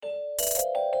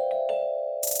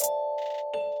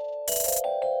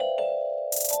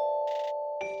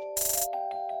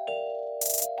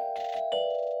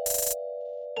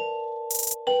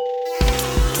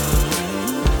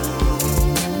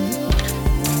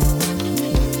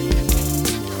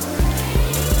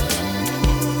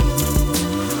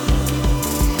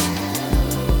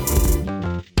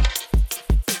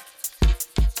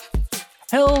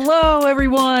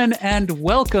everyone, and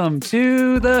welcome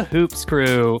to the Hoops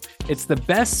Crew. It's the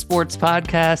best sports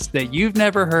podcast that you've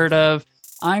never heard of.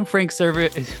 I'm Frank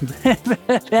Severich,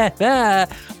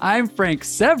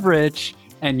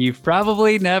 and you've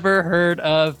probably never heard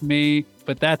of me,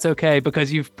 but that's okay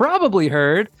because you've probably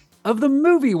heard of the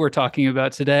movie we're talking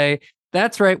about today.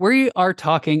 That's right, we are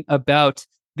talking about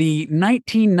the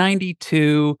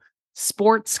 1992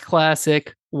 sports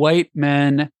classic, White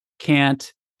Men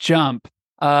Can't Jump.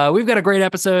 We've got a great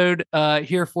episode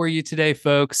here for you today,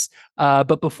 folks.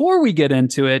 But before we get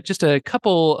into it, just a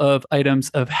couple of items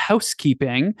of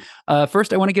housekeeping.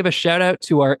 First, I want to give a shout out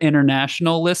to our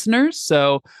international listeners.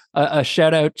 So a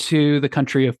shout out to the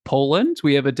country of Poland.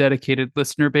 We have a dedicated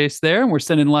listener base there, and we're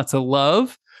sending lots of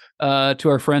love to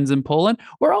our friends in Poland.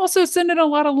 We're also sending a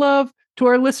lot of love to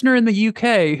our listener in the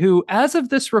UK, who, as of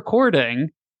this recording,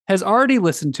 has already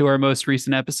listened to our most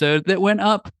recent episode that went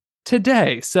up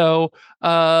today. So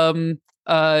a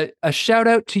shout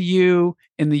out to you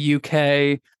in the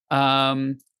UK.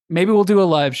 Maybe we'll do a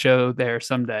live show there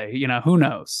someday. You know, who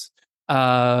knows?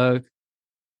 What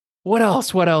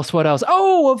else?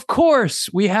 Oh, of course,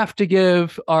 we have to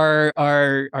give our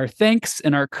thanks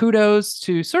and our kudos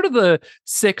to sort of the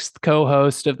sixth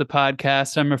co-host of the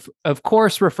podcast. I'm of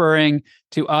course referring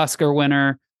to Oscar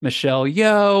winner Michelle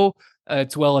Yeoh.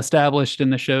 It's well established in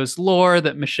the show's lore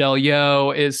that Michelle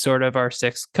Yeoh is sort of our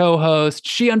sixth co-host.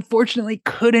 She unfortunately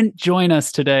couldn't join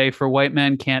us today for White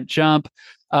Men Can't Jump,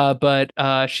 but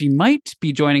she might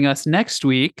be joining us next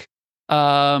week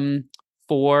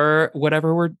for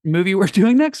whatever movie we're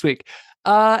doing next week.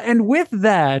 And with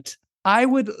that, I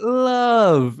would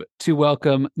love to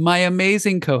welcome my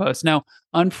amazing co-host. Now,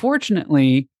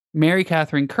 unfortunately, Mary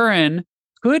Catherine Curran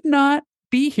could not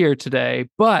be here today,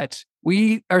 but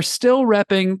we are still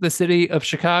repping the city of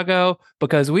Chicago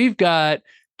because we've got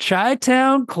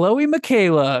Chi-Town Chloe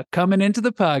Michaela coming into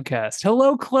the podcast.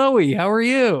 Hello, Chloe. How are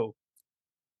you?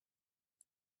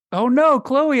 Oh, no,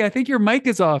 Chloe, I think your mic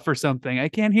is off or something. I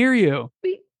can't hear you.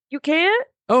 You can't?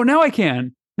 Oh, now I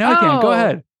can. I can. Go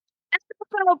ahead.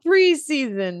 NFL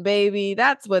preseason, baby.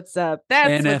 That's what's up.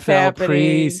 That's NFL what's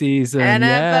happening. Preseason.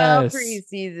 NFL yes.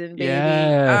 preseason, baby.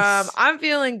 Yes. I'm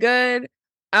feeling good.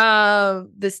 The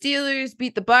Steelers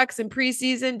beat the Bucks in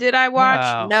preseason. Did I watch?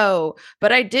 Wow. No,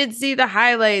 but I did see the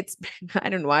highlights. I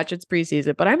didn't watch. It's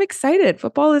preseason, but I'm excited.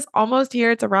 Football is almost here.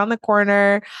 It's around the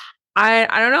corner. I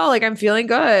don't know. Like, I'm feeling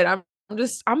good.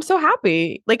 I'm so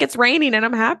happy. Like, it's raining and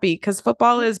I'm happy because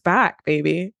football is back,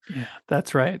 baby. Yeah,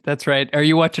 that's right. Are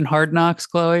you watching Hard Knocks,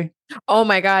 Chloe? Oh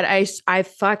my God. I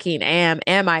fucking am.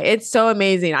 Am I? It's so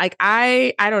amazing. Like,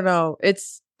 I don't know.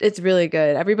 It's really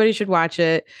good. Everybody should watch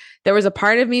it. There was a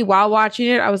part of me while watching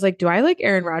it, I was like, do I like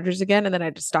Aaron Rodgers again? And then I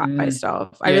had to stop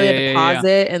myself. I really had to pause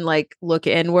it and like look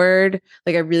inward.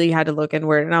 Like, I really had to look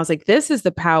inward. And I was like, this is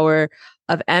the power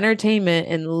of entertainment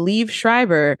and Liev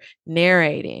Schreiber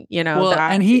narrating, you know. Well,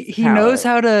 and he knows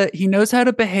how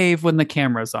to behave when the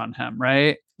camera's on him,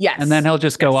 right? Yes. And then he'll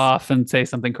just go off and say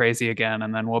something crazy again,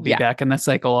 and then we'll be back in the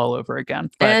cycle all over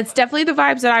again. But, and it's definitely the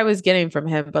vibes that I was getting from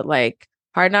him. But like,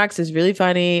 Hard Knocks is really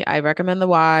funny. I recommend the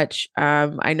watch.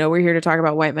 I know we're here to talk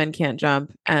about White Men Can't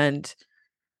Jump. And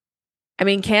I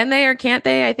mean, can they or can't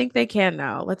they? I think they can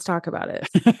now. Let's talk about it.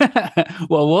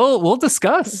 Well, we'll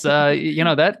discuss.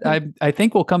 That I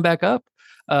think we'll come back up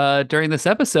during this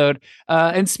episode.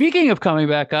 And speaking of coming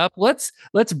back up, let's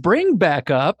bring back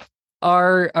up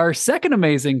our second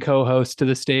amazing co-host to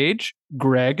the stage,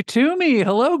 Greg Toomey.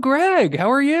 Hello, Greg.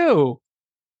 How are you?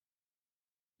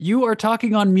 You are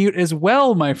talking on mute as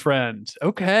well, my friend.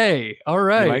 Okay. All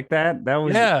right. You like that? That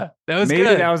was that was maybe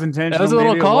good. That was intentional. That was a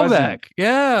little callback.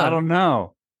 Yeah. I don't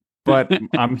know. But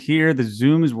I'm here. The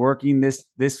Zoom is working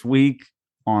this week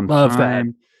on Love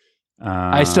time.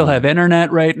 I still have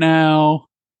internet right now.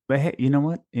 But hey, you know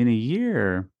what? In a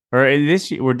year, or in this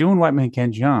year, we're doing White Men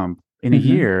Can't Jump. In a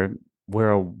year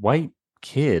where a white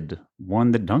kid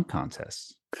won the dunk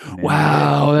contest.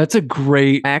 Wow, that's a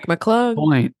great Mac McClung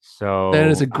point. So that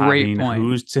is a great point.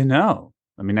 Who's to know?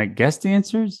 I mean, I guess the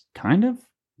answer is kind of.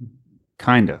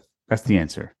 That's the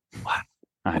answer.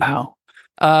 Wow.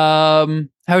 How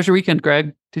was your weekend,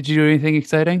 Greg? Did you do anything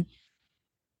exciting?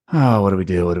 Oh, what do we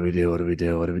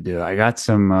do? I got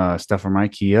some stuff from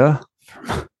IKEA.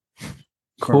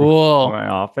 Cool. For my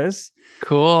office.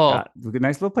 Cool. Got a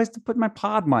nice little place to put my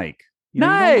pod mic.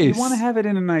 Nice. You want to have it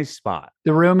in a nice spot.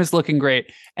 The room is looking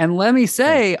great. And let me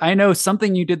say, I know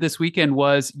something you did this weekend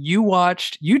was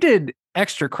you did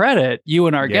extra credit, you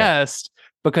and our guest,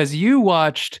 because you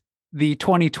watched the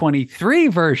 2023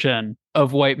 version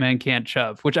of White Men Can't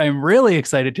Jump, which I'm really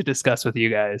excited to discuss with you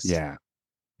guys. Yeah.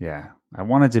 I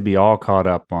wanted to be all caught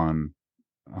up on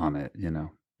on it, you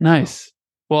know. Nice.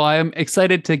 Well, I am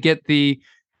excited to get the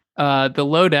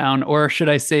lowdown, or should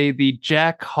I say the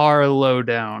Jack Har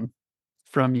lowdown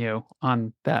from you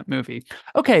on that movie.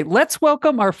 Okay, let's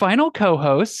welcome our final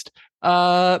co-host,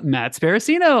 Matt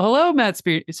Sparacino. Hello, Matt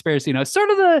Sparacino. Sort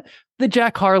of the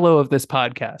Jack Harlow of this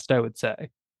podcast, I would say.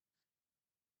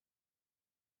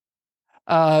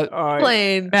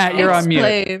 Plain. Matt, you're on mute.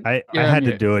 I had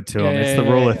to do it to him. It's the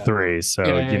rule of three. So,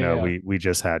 we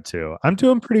just had to. I'm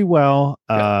doing pretty well.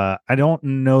 I don't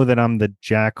know that I'm the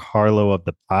Jack Harlow of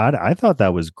the pod. I thought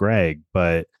that was Greg,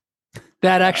 but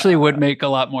that actually would make a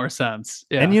lot more sense.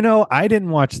 Yeah. And I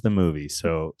didn't watch the movie,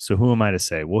 so who am I to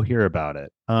say? We'll hear about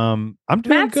it. I'm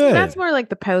doing good. That's more like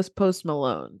the Post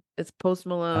Malone. It's Post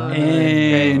Malone.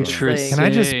 Interesting.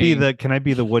 Can I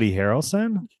be the Woody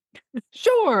Harrelson?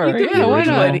 Sure. Why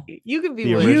not? You can be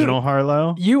the original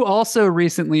Harlow. You also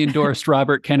recently endorsed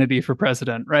Robert Kennedy for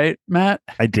president, right, Matt?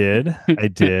 I did.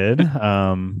 We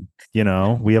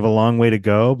have a long way to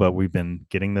go, but we've been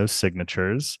getting those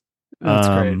signatures. That's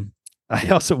great. I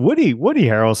also Woody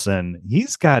Harrelson,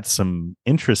 he's got some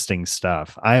interesting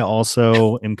stuff. I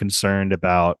also am concerned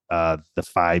about the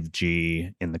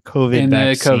 5G in the COVID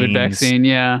vaccine.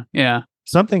 Yeah.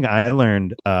 Something I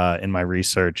learned in my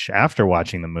research after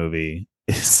watching the movie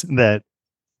is that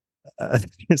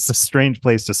it's a strange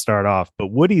place to start off, but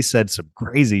Woody said some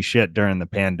crazy shit during the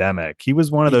pandemic. He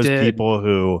was one of those people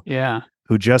who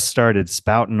just started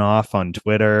spouting off on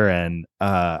Twitter, and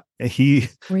he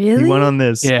went on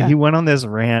this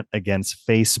rant against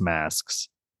face masks.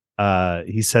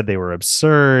 He said they were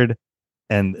absurd.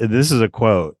 And this is a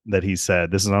quote that he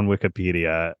said. This is on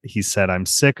Wikipedia. He said, "I'm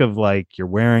sick of you're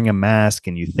wearing a mask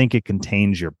and you think it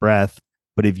contains your breath,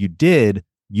 but if you did,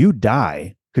 you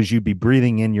die because you'd be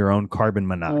breathing in your own carbon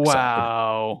monoxide."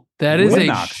 Wow, that is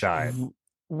monoxide.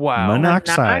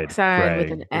 Monoxide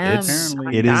with an M.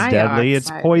 It is deadly. It's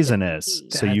poisonous.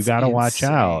 So you got to watch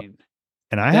out.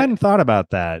 And I hadn't thought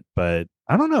about that, but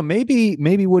I don't know. Maybe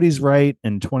Woody's right.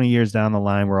 And 20 years down the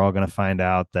line, we're all going to find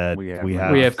out that we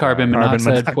have carbon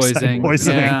monoxide poisoning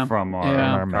from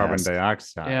our carbon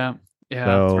dioxide.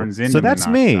 Yeah. So that's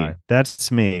me.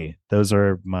 That's me. Those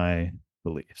are my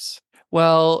beliefs.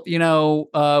 Well,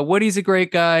 Woody's a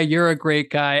great guy. You're a great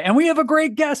guy. And we have a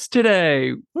great guest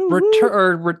today.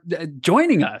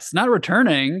 Joining us, not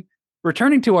returning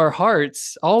to our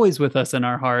hearts, always with us in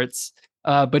our hearts,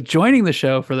 but joining the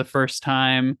show for the first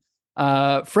time.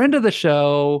 Friend of the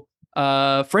show,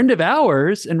 friend of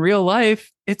ours in real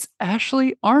life. It's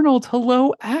Ashley Arnold.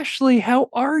 Hello, Ashley. How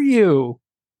are you?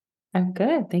 I'm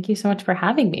good. Thank you so much for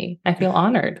having me. I feel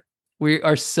honored. We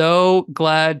are so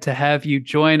glad to have you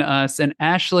join us. And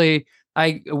Ashley,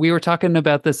 we were talking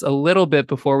about this a little bit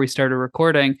before we started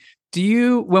recording.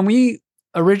 When we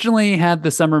originally had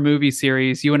the summer movie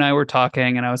series, you and I were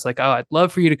talking, and I was like, "Oh, I'd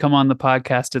love for you to come on the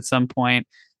podcast at some point."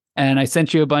 And I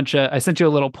sent you a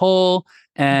little poll,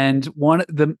 and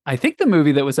I think the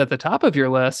movie that was at the top of your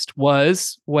list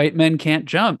was White Men Can't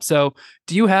Jump. So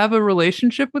do you have a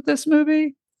relationship with this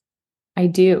movie? I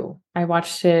do. I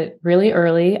watched it really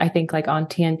early, I think on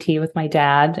TNT with my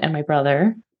dad and my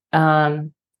brother.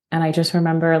 And I just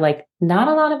remember not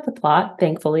a lot of the plot,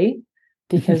 thankfully,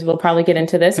 because we'll probably get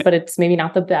into this, but it's maybe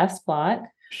not the best plot.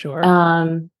 Sure.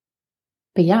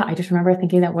 But yeah, I just remember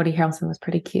thinking that Woody Harrelson was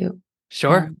pretty cute.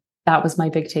 Sure. That was my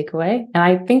big takeaway. And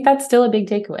I think that's still a big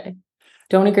takeaway.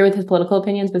 Don't agree with his political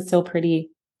opinions, but still pretty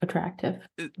attractive.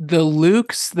 The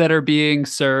lewks that are being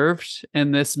served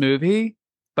in this movie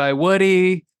by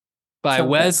Woody, by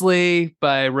Wesley,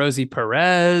 by Rosie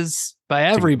Perez, by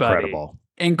everybody.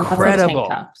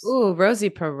 Incredible. Ooh, Rosie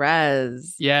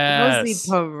Perez. Yes.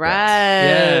 Rosie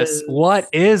Perez. Yes. What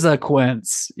is a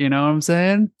quince? You know what I'm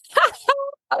saying?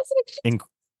 I was like,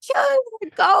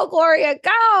 go, Gloria,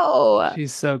 go.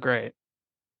 She's so great.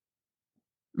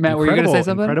 Matt, were you going to say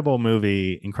something? Incredible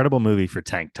movie for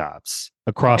tank tops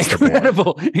across the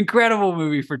board. Incredible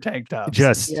movie for tank tops.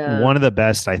 Just one of the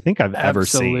best I think I've ever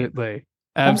seen.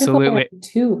 Absolutely.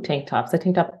 Two tank tops. A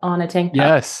tank top on a tank top.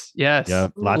 Yes. Yeah,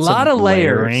 a lot of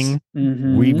layers.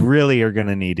 Mm-hmm. We really are going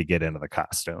to need to get into the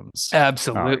costumes.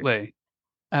 Absolutely.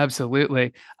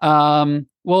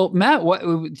 Well, Matt,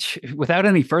 without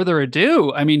any further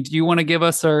ado, I mean, do you want to give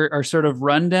us our sort of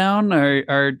rundown,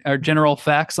 our general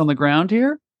facts on the ground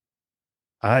here?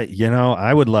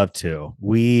 I would love to.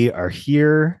 We are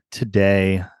here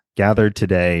today, gathered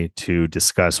today to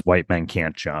discuss White Men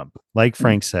Can't Jump. Like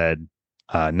Frank said,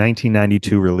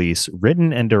 1992 release,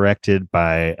 written and directed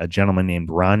by a gentleman named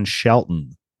Ron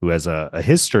Shelton, who has a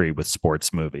history with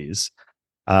sports movies.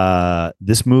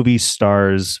 This movie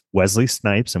stars Wesley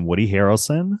Snipes and Woody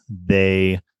Harrelson.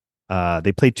 They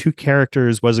They play two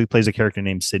characters. Wesley plays a character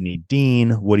named Sidney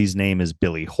Dean. Woody's name is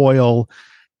Billy Hoyle.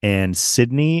 And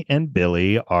Sidney and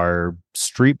Billy are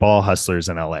street ball hustlers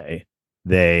in LA.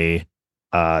 They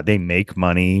make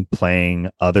money playing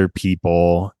other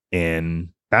people in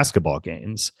basketball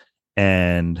games.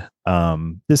 And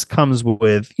this comes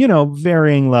with,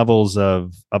 varying levels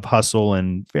of hustle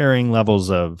and varying levels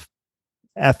of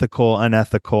ethical,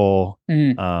 unethical.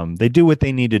 They do what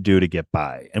they need to do to get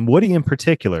by. And Woody in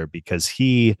particular, because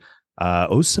he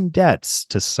owes some debts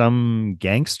to some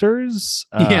gangsters.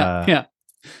 Yeah.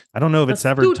 I don't know if it's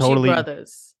ever Stucci totally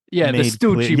brothers. Yeah, the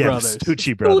Stucci brothers. The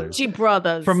Stucci brothers. Stucci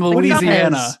brothers From The Louisiana.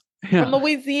 Gunners. Yeah. From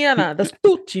Louisiana, the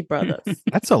Stucci brothers.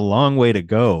 That's a long way to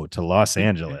go to Los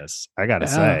Angeles, I gotta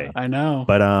say. I know.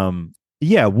 But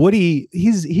Woody,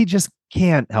 he just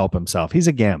can't help himself. He's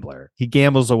a gambler. He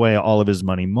gambles away all of his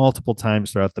money multiple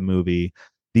times throughout the movie.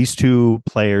 These two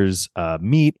players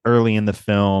meet early in the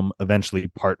film, eventually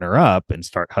partner up and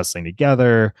start hustling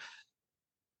together.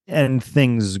 And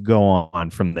things go on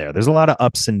from there. There's a lot of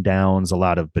ups and downs, a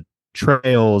lot of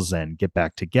betrayals and get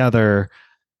back together.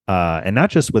 And not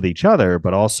just with each other,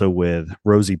 but also with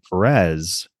Rosie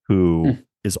Perez, who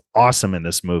is awesome in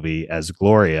this movie as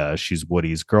Gloria. She's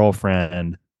Woody's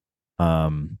girlfriend.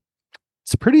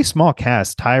 It's a pretty small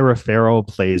cast. Tyra Farrell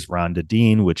plays Rhonda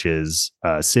Dean, which is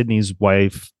Sydney's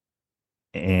wife.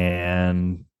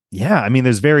 And yeah, I mean,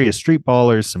 there's various street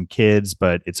ballers, some kids,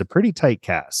 but it's a pretty tight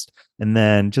cast. And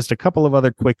then just a couple of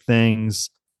other quick things.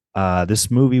 This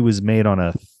movie was made on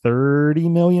a $30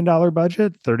 million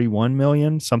budget, 31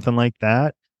 million, something like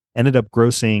that. Ended up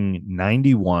grossing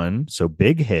 91, so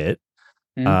big hit.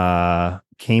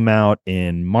 Came out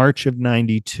in March of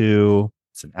 92.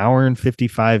 It's an hour and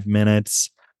 55 minutes,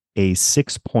 a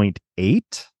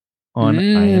 6.8 on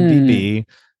IMDb.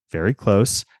 Very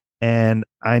close. And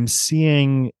I'm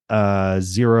seeing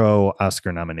 0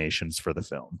 Oscar nominations for the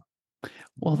film.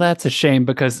 Well, that's a shame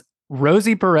because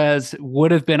Rosie Perez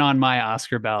would have been on my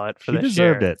Oscar ballot for this year. She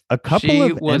deserved it. A couple She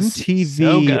of was MTV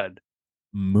so good.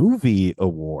 movie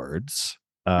awards.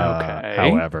 Okay.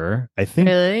 However, I think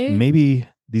Really? maybe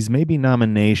these may be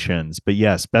nominations, but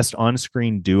yes, best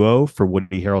on-screen duo for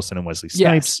Woody Harrelson and Wesley Snipes.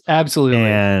 Yes, absolutely.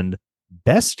 And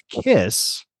best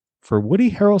kiss for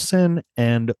Woody Harrelson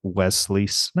and Wesley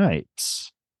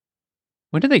Snipes.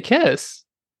 When did they kiss?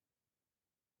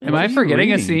 Am What I are you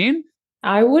forgetting a reading? scene?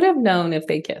 I would have known if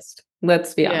they kissed.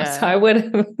 Let's be honest. Yeah. I would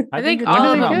have. I think it's all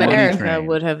on of the Money America Train.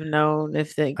 would have known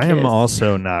if they kissed. I am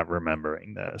also not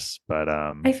remembering this, but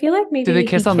I feel like maybe they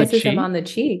kiss he on the kisses him cheek? on the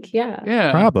cheek. Yeah.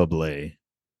 Yeah. probably.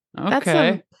 That's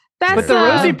Okay. That's But the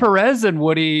Rosie a- Perez and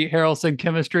Woody Harrelson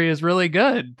chemistry is really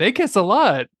good. They kiss a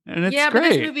lot, and it's yeah, but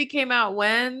this great. movie came out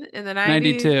when in the 90s?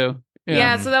 92.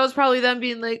 Yeah. so that was probably them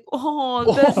being like, "Oh,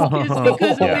 best kiss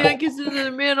because a Yeah. man kisses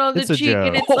another man on It's the a cheek,"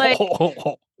 and joke. it's like,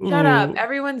 "Shut up! Ooh.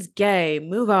 Everyone's gay.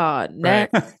 Move on."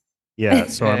 Right. Next. Yeah,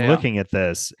 so Yeah, I'm yeah. looking at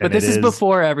this. But and this it is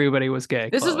before everybody was gay.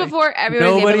 This was Chloe. before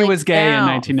everyone. Nobody was gay in now.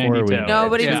 1992.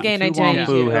 Nobody Yeah. was gay in Tu Wong Fu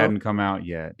 1992. hadn't come out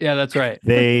yet. Yeah, that's right.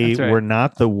 They That's right. were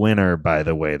not the winner, by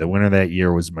the way. The winner that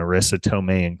year was Marissa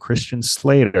Tomei and Christian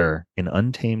Slater in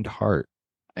Untamed Heart.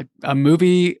 A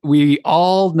movie we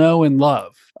all know and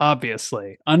love,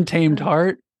 obviously. Untamed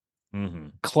Heart.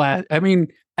 Class. I mean,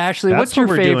 Ashley, That's what's your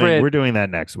what we're favorite? doing. We're doing that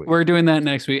next week. We're doing that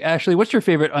next week. Ashley, what's your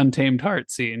favorite Untamed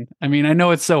Heart scene? I mean, I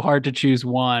know it's so hard to choose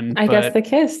one. I guess but the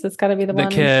kiss. That's got to be the the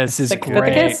one. kiss is the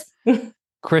great. kiss.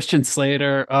 Christian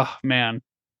Slater. Oh man.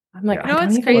 I'm like, Yeah. I You know don't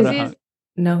what's even crazy? hug. Is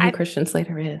know who I- Christian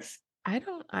Slater is. I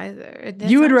don't either.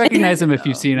 You would recognize him if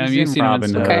you've though. seen him. He's You've in seen him on Robin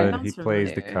Star- Okay. Hood. Sounds He plays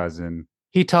the familiar. cousin.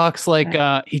 He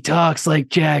talks like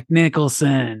Jack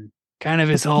Nicholson. Kind of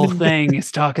his whole thing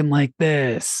is talking like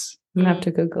this. I'm gonna have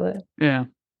to Google it. Yeah.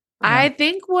 I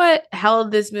think what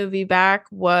held this movie back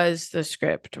was the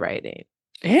script writing.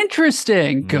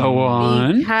 Interesting. Go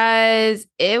on. Because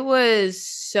it was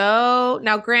so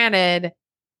now granted,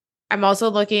 I'm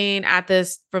also looking at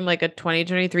this from like a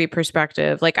 2023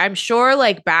 perspective. Like I'm sure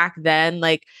like back then,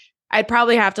 like I'd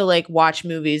probably have to like watch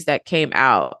movies that came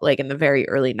out like in the very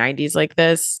early 90s like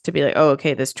this to be like, oh,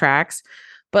 okay, this tracks.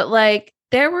 But like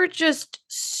there were just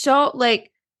so like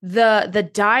the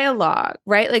dialogue,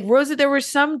 right? Like Rosa, there was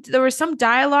some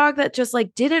dialogue that just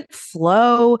like didn't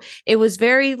flow. It was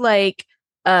very like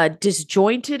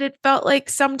disjointed, it felt like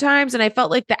sometimes, and I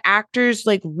felt like the actors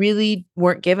like really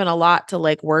weren't given a lot to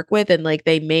like work with, and like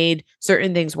they made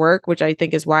certain things work, which I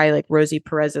think is why like Rosie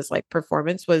Perez's like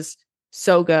performance was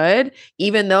so good,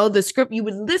 even though the script, you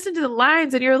would listen to the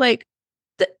lines and you're like,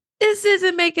 this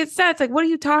isn't making sense, like what are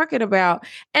you talking about?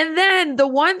 And then the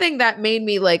one thing that made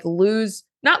me like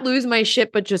not lose my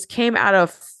shit, but just came out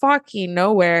of fucking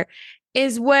nowhere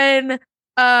is when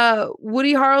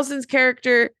Woody Harrelson's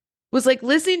character was like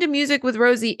listening to music with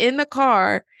Rosie in the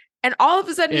car, and all of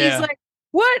a sudden he's like,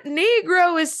 what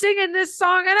Negro is singing this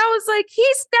song? And I was like,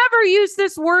 he's never used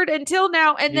this word until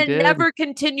now, and then never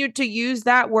continued to use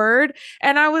that word.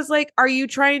 And I was like, are you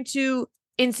trying to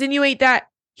insinuate that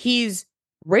he's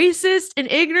racist and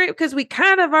ignorant? Because we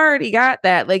kind of already got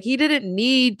that. Like, he didn't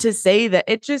need to say that.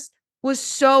 It just was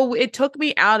so, it took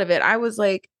me out of it. I was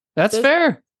like, that's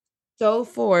fair. So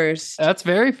forced. That's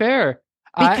very fair.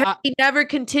 Because he never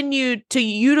continued to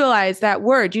utilize that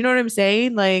word. You know what I'm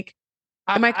saying? Like,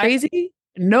 am I crazy?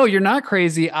 No, you're not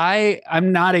crazy.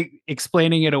 I'm not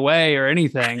explaining it away or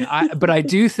anything. But I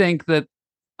do think that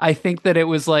it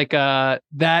was like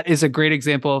that is a great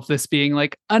example of this being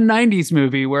like a 90s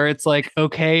movie where it's like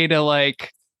okay to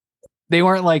like, they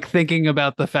weren't like thinking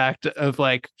about the fact of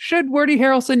like, should Woody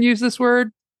Harrelson use this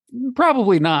word?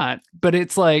 Probably not. But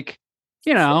it's like,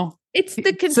 you know, it's the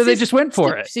consistency. So they just went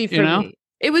for it. You know? Me.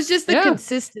 It was just the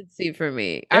consistency for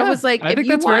me. Yeah, I was like, if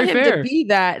you want him to be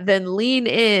that, then lean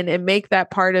in and make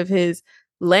that part of his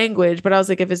language. But I was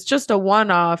like, if it's just a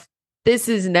one-off, this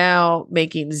is now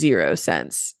making zero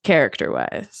sense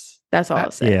character-wise. That's all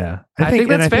I'll say. Yeah, I think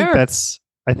that's fair.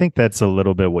 I think that's a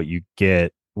little bit what you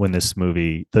get when this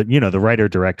movie, the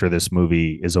writer-director of this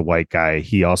movie is a white guy.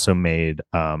 He also made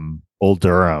Old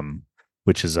Durham,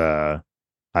 which is not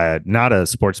a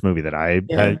sports movie that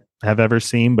I have ever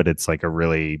seen, but it's like a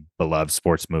really beloved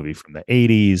sports movie from the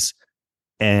 80s.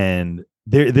 And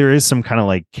there is some kind of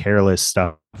like careless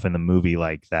stuff in the movie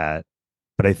like that.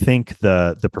 But I think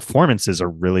the performances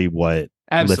are really what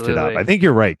lifted up. I think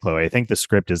you're right, Chloe. I think the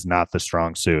script is not the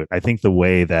strong suit. I think the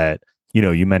way that,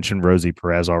 you mentioned Rosie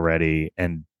Perez already,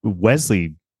 and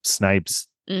Wesley Snipes,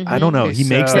 I don't know. He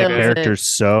makes that character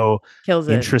so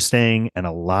interesting and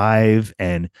alive,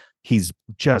 and he's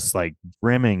just like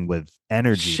brimming with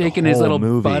energy, shaking his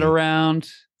little butt around.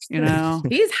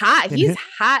 He's hot. He's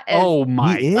hot. Oh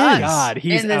my God,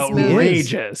 he's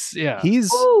outrageous. Yeah,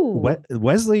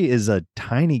 Wesley is a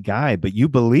tiny guy, but you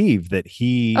believe that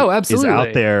he is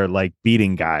out there like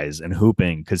beating guys and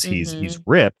hooping because he's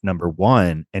ripped. Number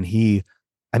one, and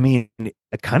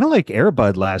kind of like Air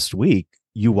Bud last week.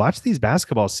 You watch these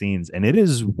basketball scenes, and it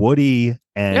is Woody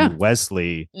and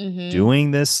Wesley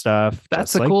doing this stuff.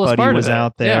 That's just the coolest part was of it.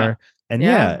 out there, and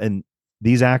and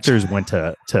these actors went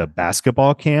to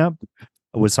basketball camp.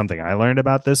 Was something I learned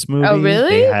about this movie. Oh, really?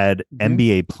 They had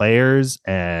NBA players,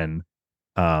 and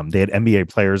they had NBA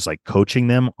players like coaching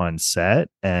them on set,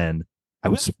 and I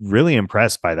was really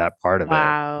impressed by that part of it.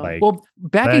 Like, well,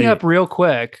 backing up real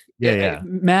quick, yeah,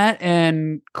 Matt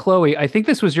and Chloe, I think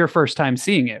this was your first time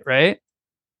seeing it, right?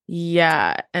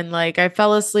 Yeah, and like I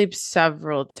fell asleep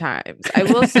several times. I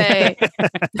will say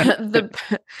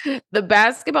the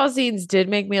basketball scenes did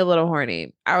make me a little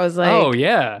horny. I was like, oh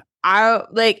yeah.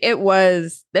 They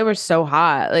were so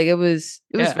hot. Like it was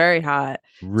very hot.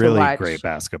 Really great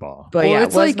basketball. But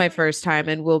it was my first time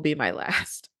and will be my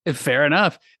last. Fair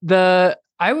enough.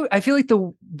 I feel like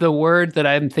the word that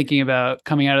I'm thinking about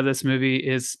coming out of this movie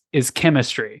is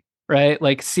chemistry, right?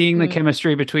 Like seeing the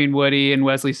chemistry between Woody and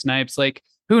Wesley Snipes. Like,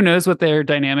 who knows what their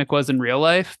dynamic was in real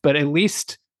life, but at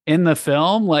least in the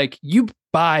film, like you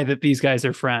buy that these guys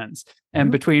are friends.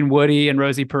 And between Woody and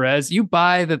Rosie Perez, you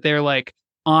buy that they're like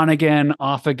on again,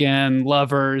 off again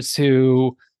lovers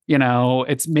who,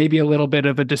 it's maybe a little bit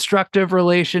of a destructive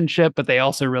relationship, but they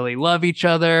also really love each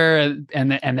other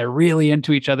and they're really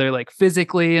into each other, like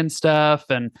physically and stuff.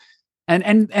 And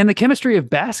the chemistry of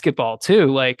basketball too,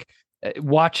 like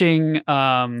watching,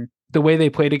 the way they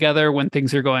play together when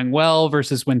things are going well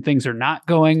versus when things are not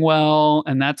going well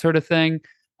and that sort of thing.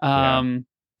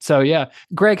 So yeah.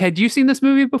 Greg, had you seen this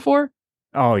movie before?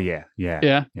 Oh yeah.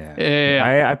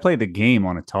 I played the game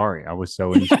on Atari. I was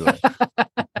so into it.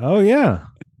 Oh yeah.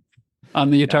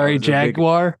 On the Atari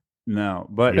Jaguar?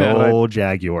 But the old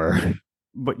Jaguar.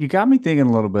 But you got me thinking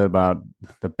a little bit about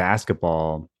the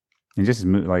basketball and just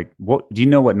like, what do you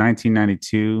know what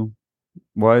 1992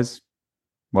 was?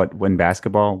 What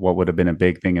would have been a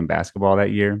big thing in basketball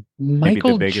that year?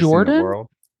 Michael Jordan? In the world.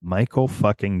 Michael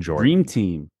fucking Jordan. Dream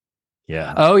Team.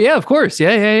 Yeah. Oh yeah, of course.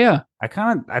 Yeah.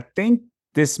 I think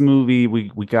this movie, we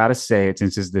gotta say it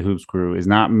since it's the Hoops Crew, is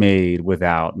not made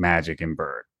without Magic and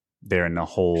Bird. They're in the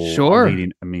whole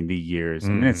the years.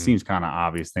 And it seems kind of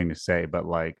obvious thing to say, but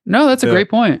like no, that's a great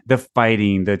point. The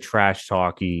fighting, the trash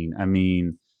talking,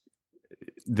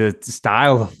 the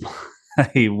style of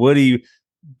play, Woody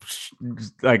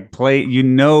like play,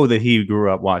 that he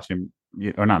grew up watching,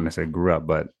 or not necessarily grew up,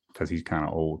 but because he's kind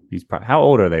of old. He's probably, how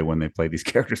old are they when they play these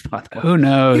characters? By the way, who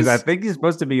knows? Because I think he's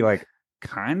supposed to be like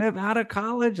kind of out of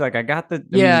college. Like I got the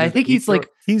I think he's like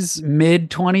He's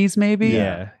mid-20s maybe.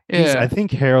 yeah. Yeah. I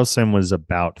think Harrelson was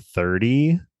about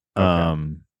 30.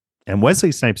 And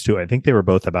Wesley Snipes too. I think they were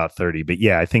both about 30. But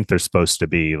yeah, I think they're supposed to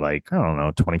be like, I don't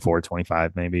know, 24,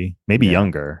 25 maybe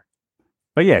younger.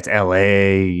 But yeah, it's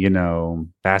LA,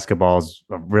 basketball's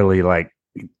really like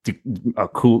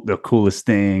the coolest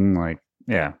thing. Like,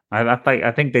 yeah,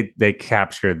 I think they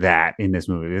capture that in this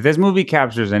movie. If this movie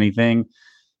captures anything,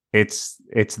 it's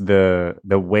the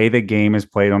way the game is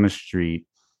played on the street.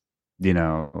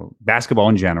 Basketball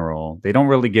in general. They don't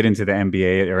really get into the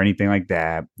NBA or anything like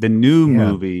that. The new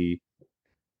movie,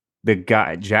 the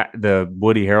guy, the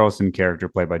Woody Harrelson character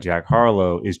played by Jack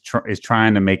Harlow is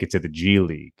trying to make it to the G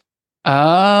League.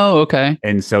 Oh, okay.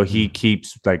 And so he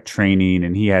keeps like training,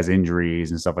 and he has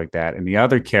injuries and stuff like that. And the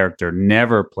other character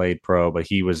never played pro, but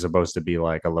he was supposed to be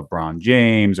like a LeBron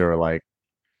James or like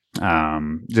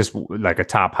just like a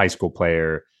top high school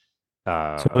player.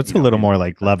 So it's a little more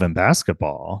like Love and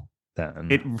Basketball. Then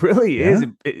it really is.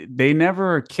 They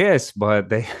never kiss, but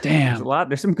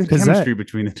there's some good chemistry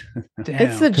between the two.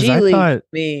 It's the G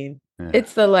League.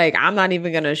 It's the like, I'm not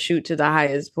even gonna shoot to the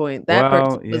highest point. That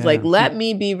person was like, let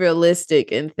me be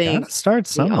realistic and think. Start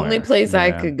somewhere. The only place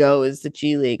I could go is the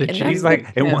G League. And he's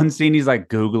like, in one scene, he's like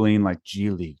Googling like G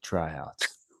League tryouts.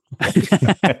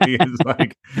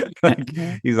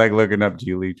 he's like looking up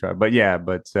G League try.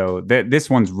 But so this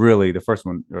one's really the first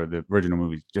one, or the original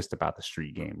movie is just about the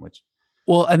street game, which.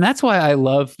 Well, and that's why I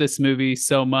love this movie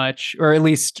so much, or at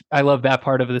least I love that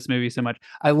part of this movie so much.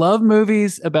 I love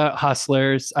movies about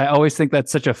hustlers. I always think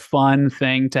that's such a fun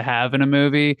thing to have in a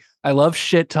movie. I love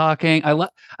shit talking.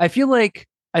 I feel like,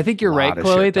 I think you're right,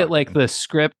 Chloe, that like the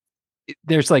script,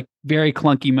 there's like very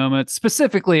clunky moments,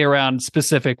 specifically around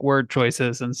specific word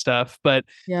choices and stuff. But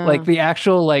like the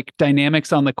actual like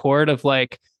dynamics on the court of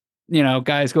like,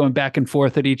 guys going back and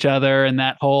forth at each other, and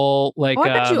that whole like. I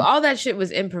bet you all that shit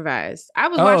was improvised. I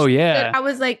was watching it, I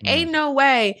was like, ain't no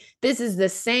way this is the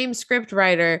same script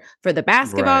writer for the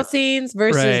basketball scenes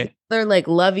versus their like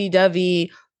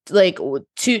lovey-dovey like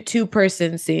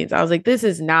two-person scenes. I was like, this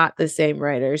is not the same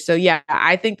writer. So yeah,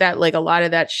 I think that like a lot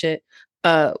of that shit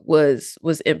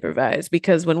was improvised,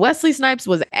 because when Wesley Snipes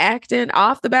was acting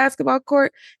off the basketball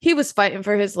court, he was fighting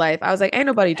for his life. I was like, ain't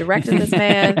nobody directing this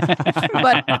man.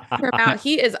 But out,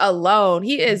 he is alone.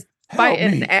 He is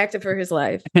fighting and acting for his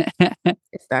life.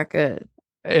 It's that good.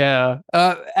 Yeah.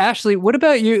 Ashley, what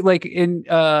about you? Like in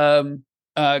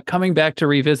coming back to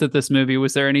revisit this movie,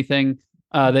 was there anything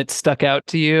that stuck out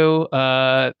to you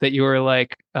that you were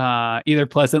like either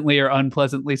pleasantly or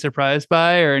unpleasantly surprised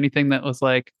by, or anything that was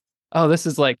like, oh, this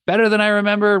is like better than I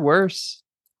remembered, worse?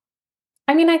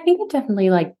 I mean, I think it definitely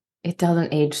like, it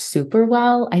doesn't age super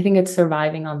well. I think it's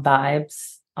surviving on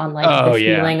vibes, on like the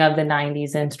feeling of the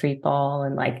 90s and street ball,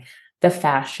 and like the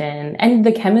fashion and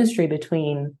the chemistry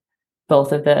between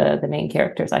both of the main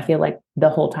characters. I feel like the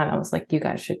whole time I was like, you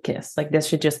guys should kiss. Like this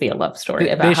should just be a love story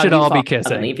about they how should you all fall be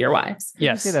kissing and leave your wives.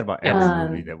 Yes. I say that about every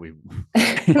movie that we.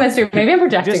 That's true. Maybe I'm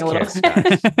projecting a little.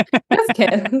 Just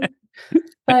kidding.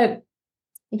 But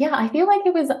yeah, I feel like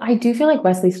I do feel like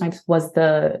Wesley Snipes was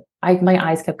my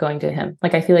eyes kept going to him.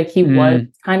 Like, I feel like he was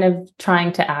kind of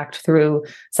trying to act through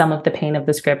some of the pain of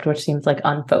the script, which seems like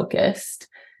unfocused.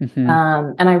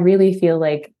 And I really feel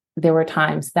like there were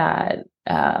times that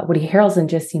Woody Harrelson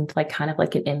just seemed like kind of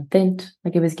like an infant.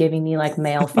 Like it was giving me like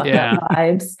male fucked up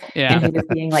vibes. Yeah. And he was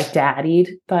being like daddied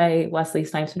by Wesley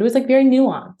Snipes, but it was like very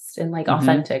nuanced and like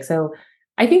authentic. So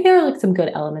I think there are like some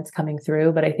good elements coming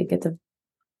through, but I think it's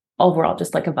overall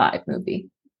just like a vibe movie.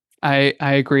 I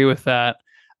agree with that.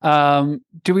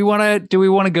 Do we want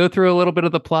to go through a little bit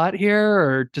of the plot here,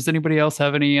 or does anybody else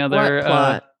have any other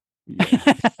plot?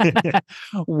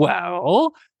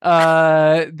 Well,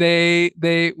 we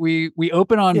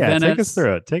open on Venice.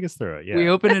 Take us through it. Yeah. We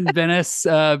open in Venice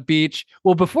Beach.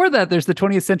 Well, before that, there's the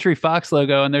 20th Century Fox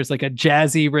logo, and there's like a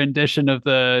jazzy rendition of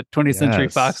the 20th Century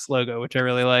Fox logo, which I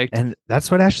really liked. And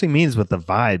that's what Ashley means with the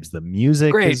vibes. The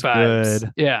music is vibes.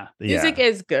 good. Yeah. Music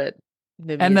is good.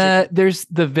 And there's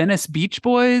the Venice Beach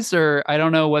Boys, or I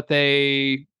don't know what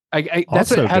they.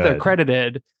 That's how they're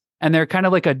credited, and they're kind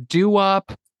of like a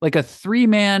doo-wop, like a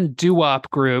 3-man doo-wop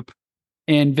group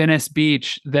in Venice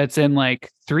Beach that's in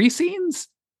like 3 scenes.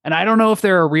 And I don't know if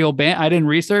they're a real band. I didn't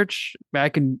research. I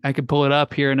can pull it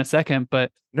up here in a second,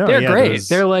 but they're great.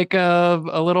 They're like a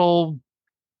little.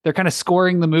 They're kind of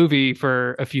scoring the movie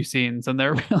for a few scenes, and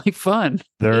they're really fun.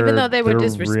 Even though they were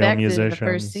disrespected in the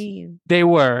first scene. They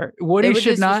were. Woody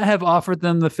should not have offered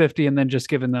them the 50 and then just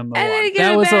given them the one.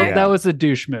 That was a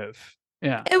douche move.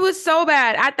 Yeah. It was so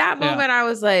bad. At that moment, I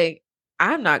was like,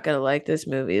 I'm not gonna like this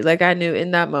movie. Like I knew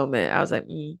in that moment, I was like,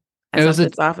 It was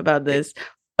something's off about this.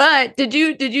 But did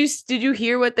you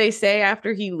hear what they say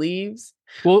after he leaves?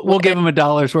 We'll give him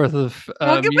 $1 worth of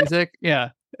We'll give him- music. Yeah,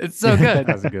 it's so good.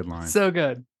 That's a good line. So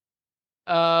good.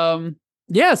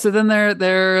 Yeah, so then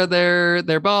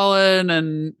they're balling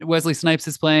and Wesley Snipes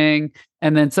is playing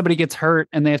and then somebody gets hurt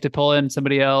and they have to pull in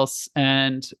somebody else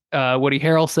and Woody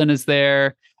Harrelson is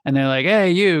there and they're like,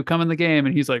 "Hey, you come in the game."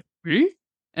 And he's like, "Me?"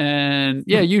 And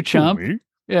yeah, you chump.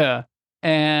 Yeah.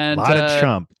 And a lot of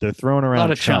chump. They're throwing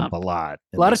around of chump chump. a lot.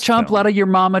 A lot of chump, a lot of your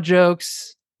mama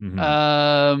jokes.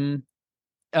 Mhm.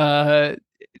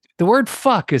 The word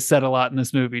fuck is said a lot in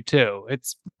this movie too.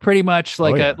 It's pretty much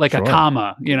like a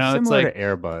comma, you know. It's similar like to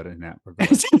Air Bud in that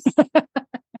regard.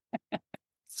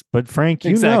 But Frank,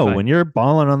 you Exactly. know, when you're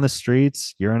balling on the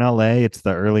streets, you're in LA, it's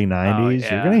the early 90s,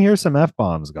 you're yeah. gonna hear some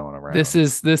F-bombs going around. this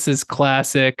is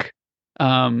classic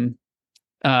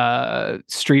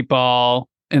street ball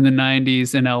in the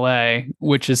 90s in LA,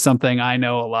 which is something I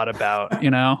know a lot about, you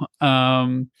know.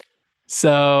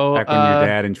 So Back when your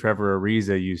dad and Trevor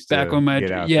Ariza used to back when my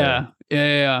get out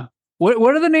yeah.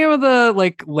 What are the name of the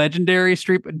like legendary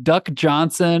street Duck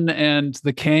Johnson and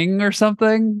the King or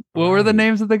something? What were the Right.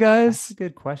 names of the That's guys? a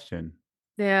good question.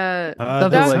 Yeah.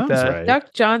 Something that like sounds that. right.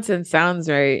 Duck Johnson sounds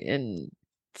right, and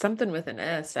something with an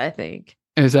S, I think.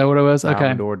 Is that what it was? Okay.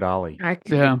 Salvador Dali.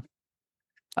 Yeah.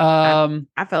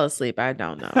 I fell asleep. I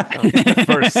don't know.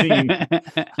 First scene.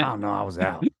 I don't know. I was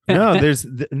out. No,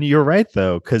 you're right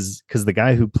though, because the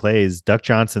guy who plays Duck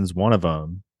Johnson's one of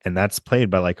them, and that's played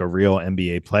by like a real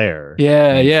NBA player.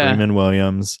 Yeah, named yeah. Freeman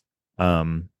Williams,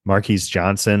 Marquise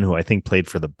Johnson, who I think played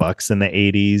for the Bucks in the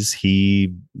 80s.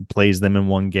 He plays them in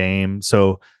one game.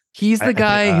 So He's the I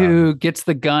guy think, who gets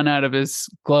the gun out of his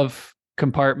glove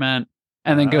compartment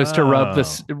and then goes to rob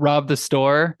the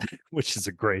store. which is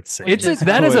a great scene. That is a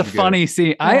always good. funny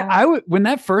scene. Yeah. I when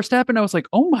that first happened, I was like,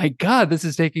 "Oh my god, this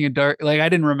is taking a dark." Like I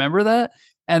didn't remember that,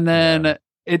 and then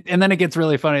it gets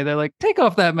really funny. They're like, "Take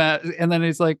off that mask," and then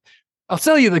he's like, "I'll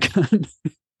sell you the gun."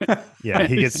 Yeah,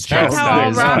 he gets That's how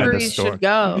all chastised by the robberies store. should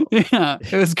go. Yeah,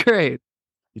 it was great.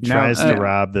 He tries No, to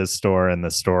rob the store, and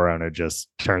the store owner just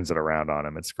turns it around on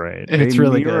him. It's great. It's They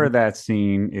really mirror good. that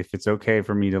scene. If it's okay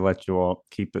for me to let you all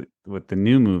keep it with the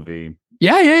new movie,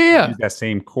 Yeah. use that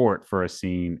same court for a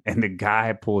scene, and the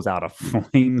guy pulls out a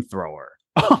flamethrower.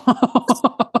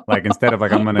 Like instead of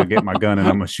like I'm gonna get my gun and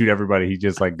I'm gonna shoot everybody, he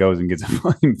just like goes and gets a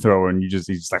flamethrower, and he's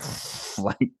just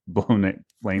like blowing it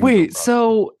flame. Wait,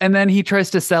 so and then he tries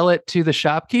to sell it to the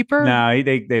shopkeeper? No,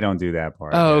 they don't do that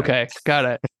part. Oh, yeah. okay, got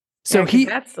it. So Yeah, 'cause he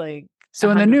that's like so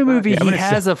in the new movie Yeah, he but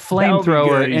has a that would be flamethrower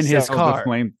good. He in his sells the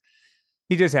car.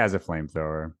 He just has a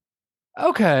flamethrower.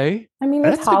 Okay, I mean,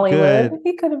 That's it's a Hollywood. good-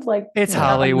 He could have like It's done a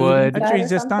movie Hollywood. set I'm sure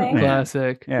he's or a something. stuntman.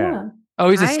 classic. Yeah. Oh,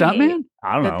 he's a I hate- stuntman.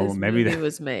 I don't that know. this Maybe movie that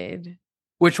was made.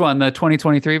 Which one? The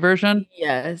 2023 version?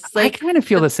 Yes, I like kind of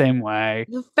feel the same way.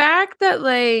 the fact that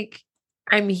like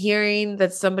I'm hearing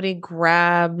that somebody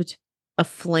grabbed a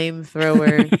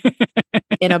flamethrower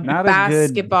in a Not a good-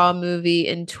 basketball movie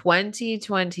in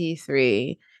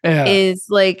 2023 Yeah. is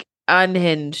like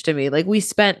unhinged to me. Like we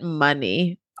spent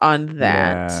money on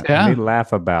that. Yeah. They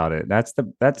laugh about it. That's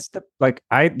the like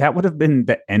that would have been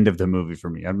the end of the movie for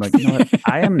me. I'm like, you know what?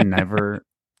 I am never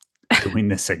doing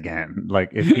this again.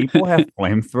 Like if people have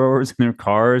flamethrowers in their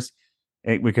cars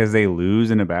because they lose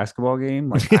in a basketball game,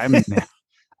 like I'm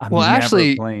Well, never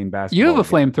Ashley, playing basketball. You have a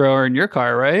again. flamethrower in your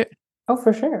car, right? Oh,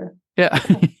 for sure. Yeah.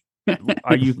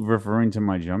 Are you referring to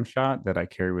my jump shot that I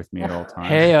carry with me at all times?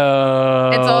 Hey,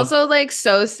 It's also like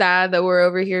so sad that we're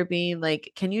over here being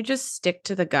like, can you just stick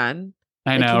to the gun?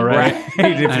 I like, know, you right? If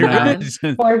I you're know.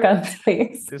 gonna- More guns,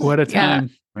 please. What a Yeah. time.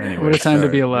 Anyways, What a time to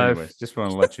sorry. be alive. Anyways, just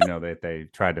want to let you know that they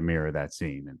tried to mirror that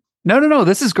scene. And No.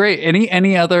 This is great.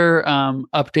 Any other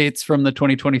updates from the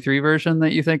 2023 version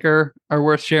that you think are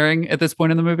worth sharing at this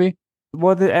point in the movie?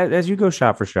 well, as you go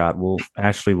shot for shot,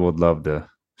 Ashley would love to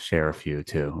share a few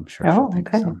too. I'm sure. Oh, she'll think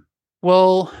of okay. some.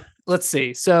 Well, let's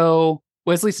see. So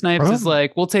Wesley Snipes is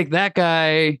like, we'll take that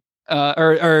guy.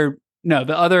 Or no,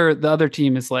 the other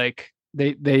team is like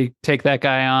they take that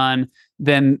guy on.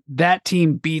 Then that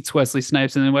team beats Wesley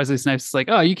Snipes, and then Wesley Snipes is like,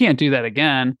 oh, you can't do that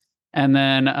again. And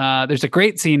then there's a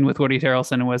great scene with Woody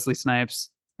Harrelson and Wesley Snipes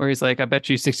where he's like, I bet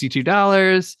you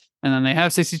 $62. And then they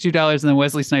have $62. And then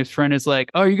Wesley Snipes' friend is like,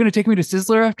 oh, you're going to take me to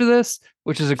Sizzler after this?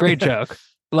 Which is a great joke.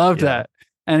 Loved Yeah. that.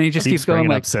 And he just keeps going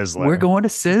bringing like, up Sizzler. we're going to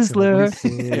Sizzler.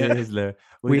 Sizzler.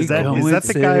 We Is that, go is with that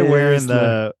the guy wearing Sizzler.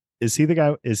 the? Is he the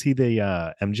guy? Is he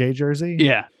the MJ jersey?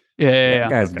 Yeah. That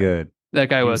guy's Okay. good. That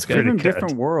guy He was was good. He's pretty from a good.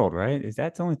 different world, right? Is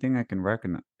that the only thing I can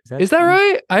recognize? Is that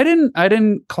right? I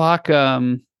didn't clock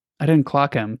I didn't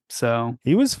clock him. So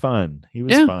He was fun. He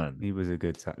was Yeah. fun. He was a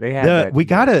good time. They had that. We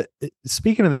gotta,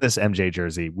 speaking of this MJ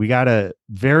jersey, we got a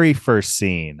very first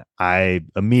scene. I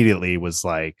immediately was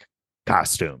like,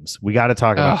 costumes. We got to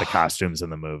talk about the costumes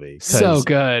in the movie. so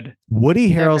good.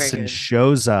 Woody They're very Harrelson good.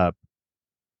 shows up,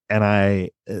 and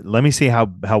let me see how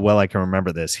well I can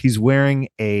remember this. He's wearing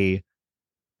a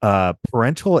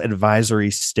parental advisory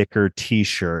sticker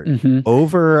T-shirt Mhm.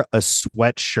 over a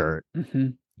sweatshirt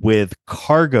Mhm. with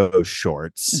cargo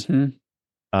shorts. Mhm.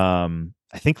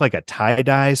 I think like a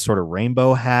tie-dye sort of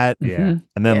rainbow hat, Yeah.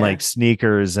 and then Yeah. like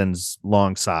sneakers and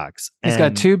long socks. He's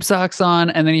got tube socks on,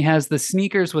 and then he has the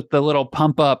sneakers with the little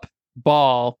pump up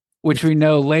ball, which we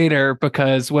know later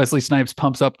because Wesley Snipes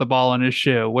pumps up the ball in his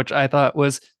shoe, which I thought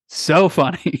was so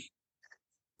funny.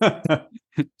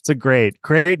 It's a great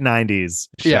 90s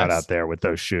shout Yes. out there with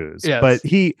those shoes. Yes. But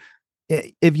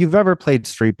if you've ever played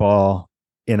street ball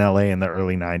in LA in the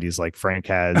early 90s, like Frank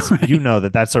has, Right. you know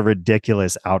that's a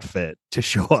ridiculous outfit to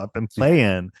show up and play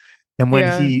in. And when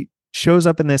Yeah. he shows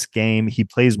up in this game, he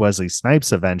plays Wesley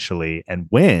Snipes eventually and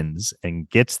wins and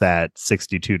gets that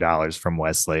 $62 from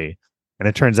Wesley. And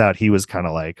it turns out he was kind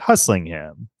of like hustling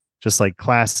him, just like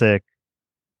classic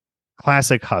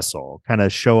hustle, kind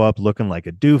of show up looking like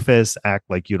a doofus, act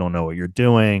like you don't know what you're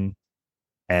doing,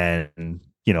 and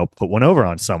put one over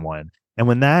on someone. And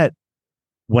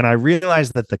when I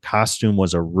realized that the costume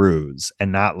was a ruse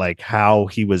and not like how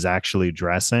he was actually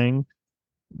dressing,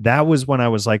 that was when I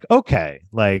was like, okay,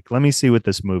 like let me see what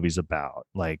this movie's about.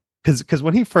 Like because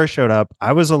when he first showed up,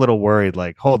 I was a little worried,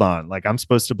 like, hold on, like I'm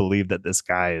supposed to believe that this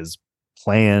guy is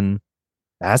playing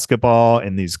basketball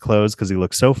in these clothes because he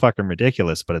looks so fucking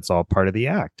ridiculous, but it's all part of the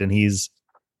act. And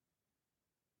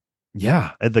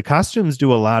the costumes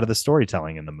do a lot of the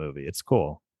storytelling in the movie. It's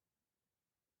cool.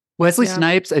 Wesley Yeah.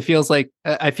 Snipes, I feel like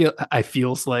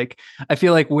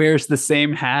wears the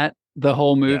same hat the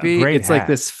whole movie. great It's like hat.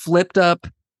 this flipped up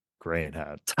Great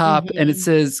hat. top, and it Mhm.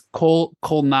 says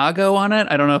Colnago on it.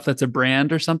 I don't know if that's a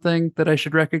brand or something that I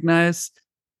should recognize.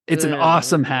 It's an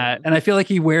awesome hat, and I feel like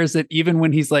he wears it even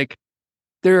when he's like.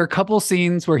 There are a couple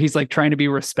scenes where he's like trying to be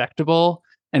respectable,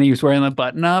 and he was wearing the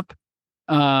button up.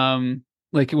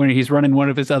 Like when he's running one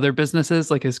of his other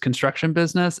businesses, like his construction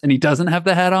business, and he doesn't have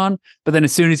the hat on. But then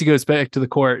as soon as he goes back to the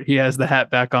court, he has the hat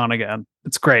back on again.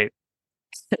 It's great.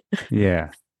 Yeah.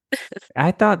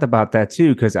 I thought about that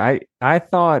too, because I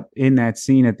thought in that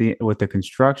scene with the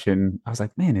construction, I was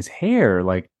like, man, his hair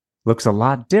like looks a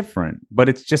lot different. But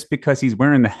it's just because he's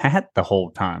wearing the hat the whole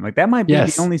time. Like that might be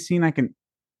Yes. the only scene I can.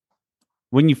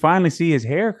 When you finally see his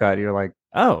haircut, you're like,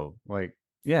 oh, like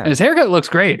yeah, And his haircut looks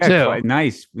great yeah, too.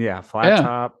 nice, yeah, flat Yeah.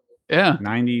 top, Yeah,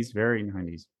 90s, very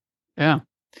 90s, yeah.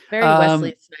 Very Um,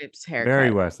 Wesley Snipes haircut.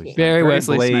 very Wesley, Snipes. Very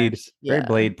Wesley Blade, Snipes. very Yeah.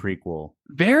 Blade prequel.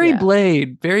 Very Yeah.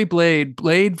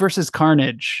 Blade versus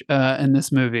Carnage in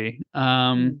this movie.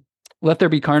 Let there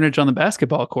be carnage on the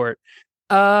basketball court.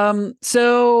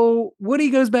 So Woody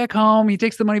goes back home. He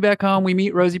takes the money back home. We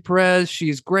meet Rosie Perez.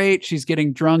 She's great. She's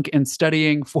getting drunk and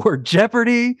studying for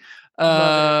Jeopardy.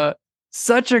 Love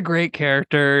Such a great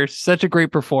character, such a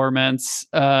great performance.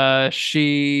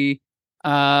 She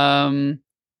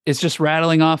is just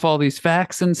rattling off all these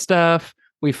facts and stuff.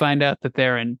 We find out that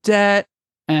they're in debt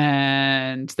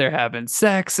and they're having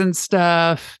sex and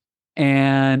stuff.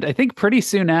 And I think pretty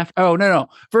soon after, no.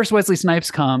 First, Wesley Snipes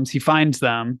comes, he finds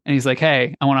them, and he's like,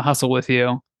 hey, I want to hustle with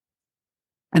you.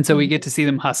 And so we get to see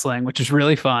them hustling, which is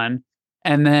really fun.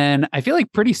 And then I feel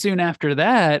like pretty soon after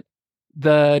that,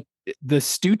 the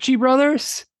Stucci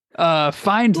brothers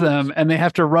find them and they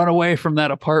have to run away from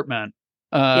that apartment,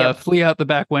 flee out the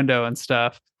back window and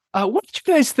stuff. What did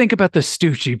you guys think about the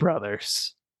Stucci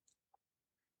brothers?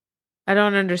 I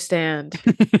don't understand.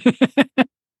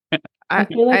 I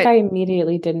feel like I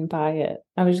immediately didn't buy it.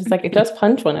 I was just like, just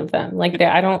punch one of them. Like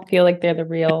I don't feel like they're the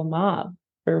real mob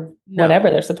or whatever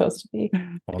they're supposed to be.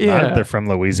 Well, not if they're from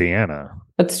Louisiana.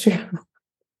 That's true.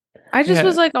 I just Yeah.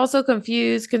 was like also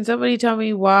confused. Can somebody tell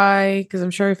me why? Because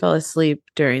I'm sure he fell asleep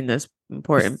during this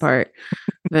important part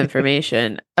of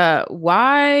information.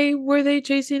 Why were they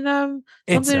chasing them?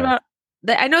 Something about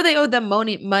I know they owed them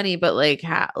money, but like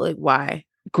how? Like why?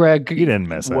 Greg, You didn't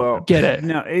miss it. Well, get it.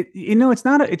 No,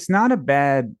 it's not a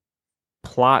bad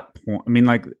plot point. I mean,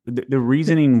 like the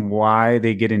reasoning why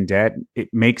they get in debt, it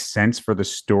makes sense for the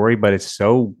story, but it's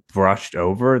so brushed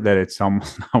over that it's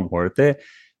almost not worth it.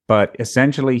 But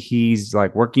essentially, he's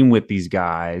like working with these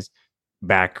guys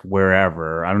back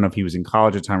wherever. I don't know if he was in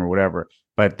college at the time or whatever.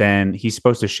 But then he's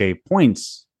supposed to shave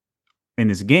points in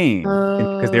this game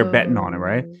because they're betting on it,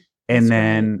 right? And That's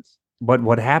then But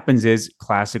what happens is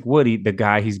classic Woody, the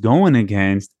guy he's going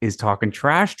against is talking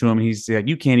trash to him. He's like,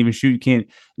 you can't even shoot. You can't,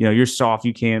 you're soft.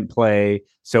 You can't play.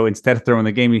 So instead of throwing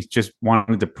the game, he's just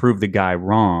wanted to prove the guy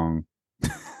wrong.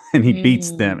 And he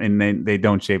beats them, and then they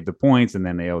don't shave the points, and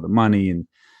then they owe the money. And,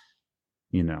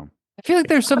 I feel like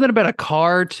there's something about a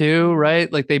car too,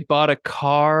 right? Like they bought a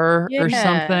car or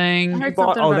something.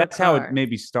 That's how it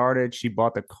maybe started. She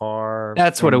bought the car.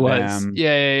 That's what it was.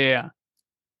 Yeah.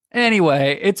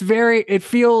 Anyway, it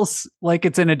feels like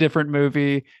it's in a different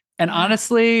movie. And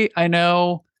honestly, I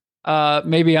know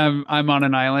maybe I'm on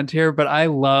an island here, but I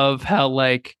love how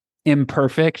like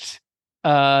imperfect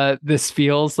this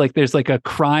feels. Like there's like a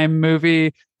crime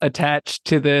movie attached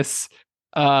to this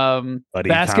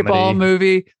basketball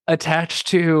movie attached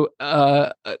to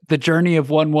the journey of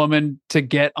one woman to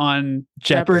get on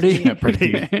Jeopardy.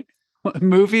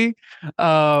 Movie.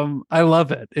 I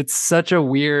love it.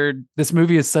 This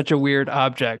movie is such a weird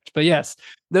object. But yes,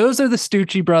 those are the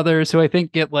Stucci brothers, who I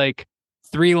think get like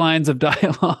 3 lines of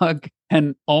dialogue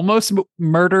and almost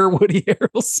murder Woody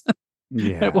Harrelson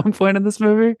at one point in this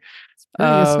movie.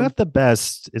 It's not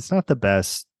the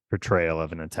best portrayal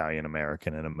of an Italian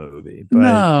American in a movie,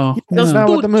 but it's not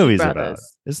what the movie's about.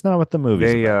 It's not what the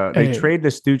movie's about. They trade the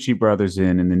Stucci brothers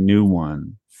in the new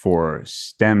one for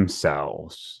stem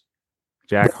cells.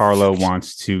 Jack Harlow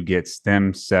wants to get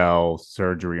stem cell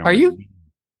surgery on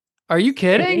Are you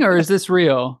kidding, or is this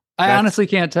real? I honestly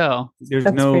can't tell.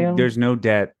 There's no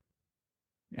debt.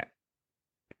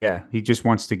 Yeah, he just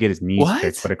wants to get his knees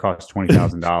fixed, but it costs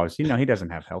 $20,000. He doesn't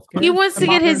have health care. He wants to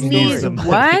get his knees.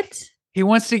 What? He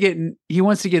wants to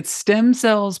get stem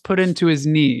cells put into his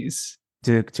knees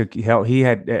to help. He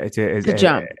had to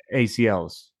jump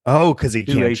ACLs. Oh, because he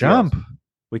can't jump.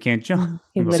 We can't jump.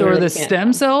 So are the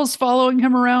stem cells following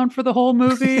him around for the whole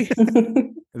movie?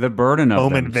 The burden of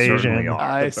home them invasion.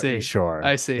 I see. Sure.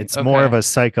 I see. It's more of a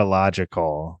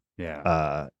psychological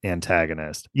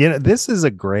antagonist. This is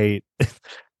a great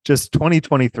just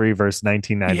 2023 versus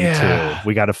 1992. Yeah.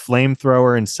 We got a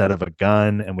flamethrower instead of a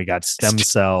gun, and we got stem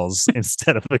cells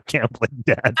instead of a gambling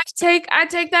debt. I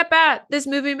take that back. This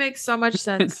movie makes so much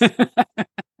sense.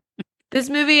 This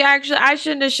movie, actually, I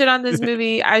shouldn't have shit on this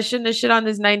movie. I shouldn't have shit on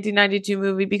this 1992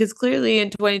 movie, because clearly in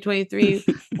 2023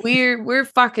 we're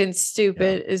fucking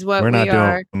stupid. Is what we're not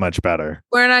doing much better.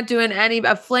 We're not doing a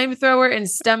flamethrower and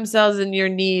stem cells in your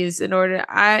knees in order.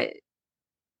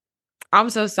 I'm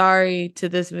so sorry to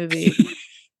this movie.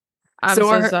 I'm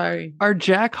so sorry. Are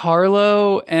Jack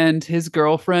Harlow and his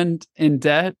girlfriend in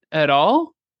debt at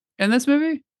all in this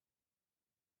movie?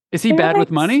 Is he bad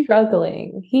with money?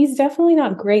 Struggling. He's definitely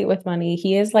not great with money.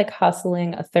 He is like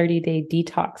hustling a 30-day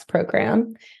detox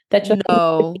program that just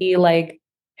be like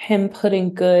him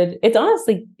putting it's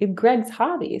honestly Greg's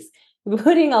hobbies.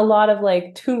 Putting a lot of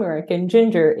like turmeric and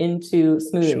ginger into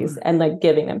smoothies and like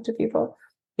giving them to people.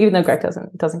 Even though Greg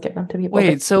doesn't give them to people.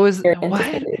 Wait, so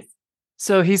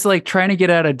So he's like trying to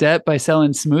get out of debt by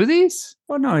selling smoothies?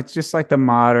 Well, no, it's just like the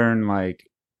modern, like,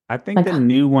 I think the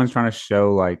new one's trying to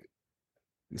show like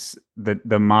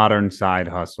the modern side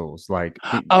hustles, like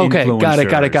okay, got it.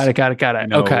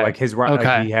 Okay, like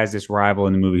like he has this rival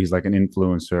in the movie. He's like an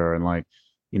influencer, and like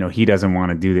he doesn't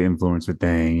want to do the influencer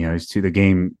thing. He's to the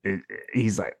game.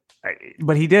 He's like,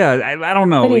 but he did. I don't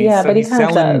know. But he's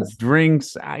selling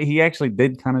drinks. He actually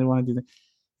did kind of want to do that.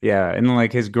 Yeah, and then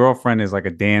like his girlfriend is like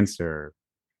a dancer.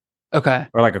 Okay,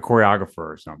 or like a choreographer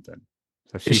or something.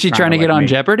 So is she trying to get on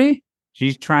Jeopardy?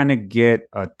 She's trying to get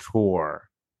a tour.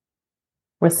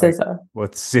 With SZA.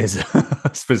 With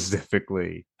SZA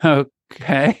specifically.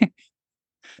 Okay.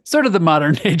 Sort of the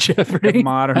modern day Jeopardy.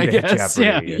 Modern day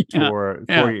Jeopardy. Yeah. For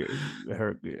her.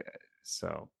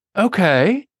 So.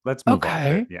 Okay. Let's move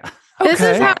on. Yeah. This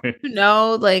is how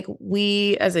like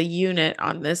we as a unit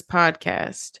on this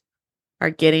podcast are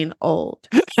getting old.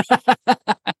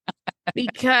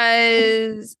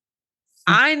 Because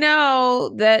I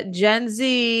know that Gen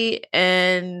Z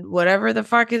and whatever the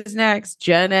fuck is next,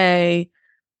 Gen A,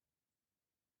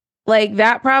 like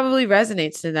that probably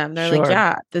resonates to them. They're like,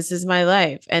 yeah, this is my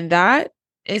life. And that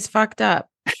is fucked up.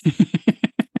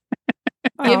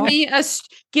 Give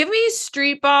me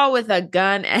street ball with a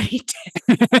gun any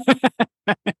day.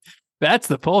 That's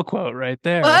the pull quote right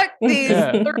there. Fuck these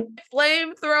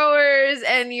flamethrowers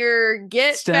and your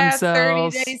get fast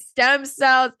 30-day stem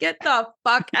cells. Get the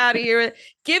fuck out of here.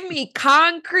 Give me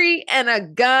concrete and a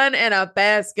gun and a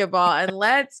basketball and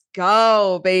let's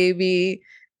go, baby.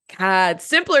 God,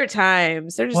 simpler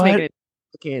times. They're just making it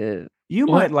complicated. You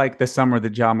might like the summer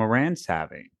that John Moran's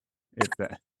having.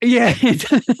 Yeah.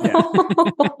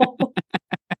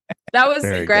 That was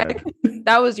Very Greg. good.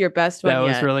 That was your best one. That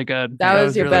was yet. really good. That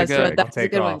was your really best good. one. That's a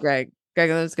Take good one, off. Greg. Greg,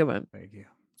 that was a good one. Thank you.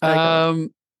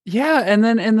 Yeah, and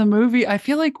then in the movie, I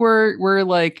feel like we're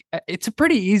like it's a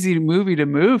pretty easy movie to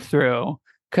move through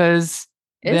because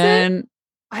Is then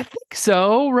I think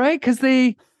so, right? Because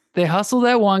they hustle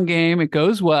that one game, it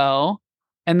goes well,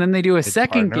 and then they do a They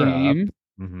second partner up. game.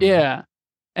 Mhm. Yeah.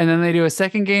 And then they do a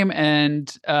second game and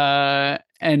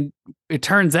it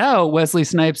turns out Wesley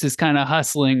Snipes is kind of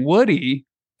hustling Woody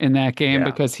in that game Yeah.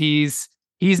 because he's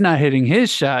not hitting his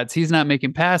shots. He's not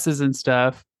making passes and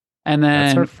stuff. And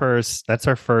That's then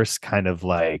our first kind of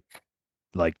like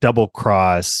double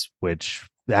cross, which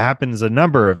happens a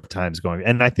number of times going.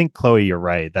 And I think, Chloe, you're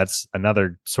right. That's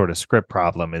another sort of script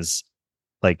problem is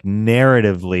like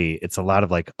narratively, it's a lot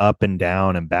of like up and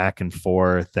down and back and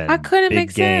forth and I couldn't big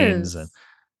make games. sense.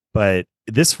 But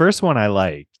this first one I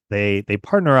liked. They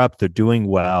partner up, they're doing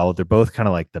well. They're both kind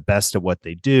of like the best at what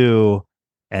they do.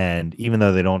 And even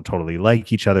though they don't totally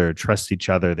like each other or trust each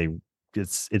other,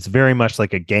 it's very much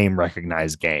like a game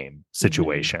recognized game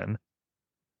situation.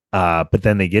 But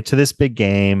then they get to this big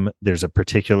game. There's a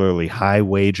particularly high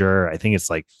wager. I think it's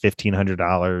like $1,500,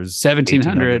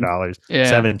 $1,700. Yeah.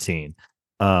 17.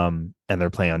 And they're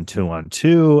playing on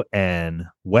 2-on-2. And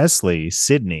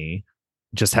Sydney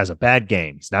just has a bad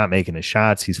game. He's not making his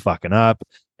shots. He's fucking up,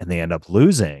 and they end up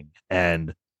losing.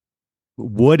 And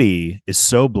Woody is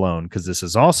so blown because this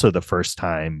is also the first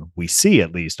time we see,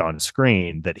 at least on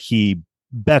screen, that he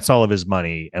bets all of his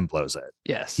money and blows it.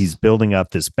 yes. He's building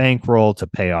up this bankroll to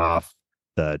pay off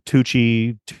the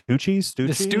Stucci. the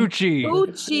Stucci.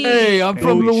 Stucci. Hey, I'm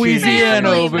from Stucci. Louisiana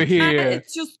Family, over man. here.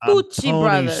 It's your Stucci Tony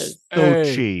brothers.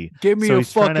 Stucci. Give me So a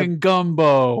he's trying to- fucking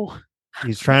gumbo.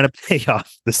 He's trying to pay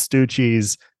off the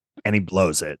Stucci's, and he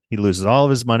blows it. He loses all of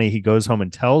his money. He goes home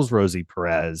and tells Rosie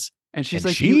Perez. And she's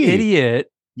And like, you she-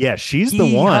 idiot. Yeah, she's He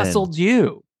the one. hustled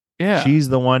you. Yeah. She's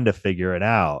the one to figure it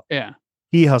out. yeah.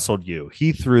 He hustled you.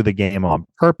 He threw the game on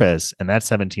purpose, and that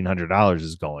 $1,700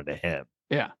 is going to him.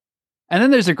 Yeah. And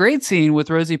then there's a great scene with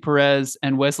Rosie Perez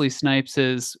and Wesley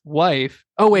Snipes' wife.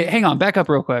 Oh, wait, hang on. Backing up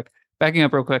real quick.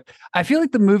 I feel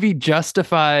like the movie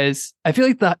justifies, I feel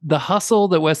like the hustle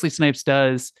that Wesley Snipes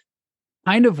does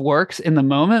kind of works in the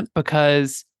moment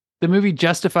because the movie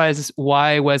justifies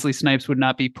why Wesley Snipes would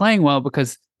not be playing well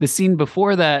because the scene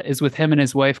before that is with him and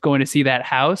his wife going to see that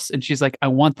house. And she's like, I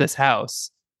want this house.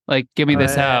 Like, give me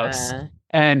this house.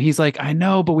 And he's like, I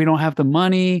know, but we don't have the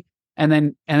money. And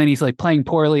then he's like playing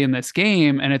poorly in this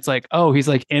game. And it's like, oh, he's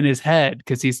like in his head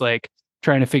because he's like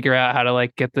trying to figure out how to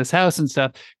like get this house and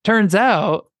stuff. Turns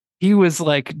out he was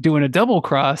like doing a double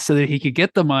cross so that he could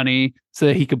get the money so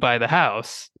that he could buy the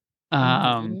house.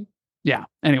 Yeah.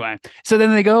 Anyway, so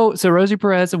then they go. So Rosie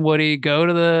Perez and Woody go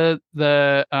to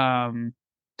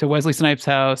to Wesley Snipes'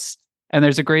 house, and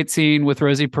there's a great scene with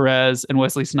Rosie Perez and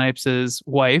Wesley Snipes'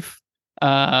 wife,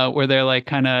 where they're like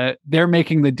they're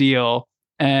making the deal,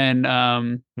 and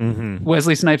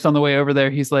Wesley Snipes on the way over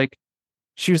there,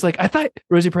 she was like,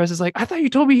 Rosie Perez is like, I thought you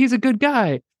told me he's a good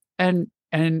guy, and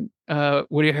Woody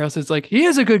Harrelson's like, he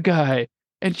is a good guy.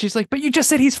 And she's like, but you just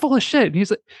said he's full of shit. And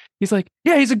he's like,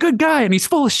 yeah, he's a good guy and he's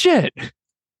full of shit.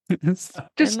 It's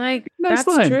just and like nice that's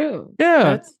line. true. Yeah.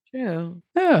 That's true.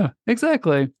 Yeah,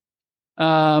 exactly.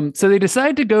 So they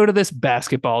decide to go to this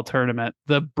basketball tournament,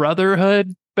 the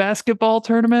Brotherhood basketball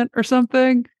tournament or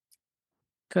something.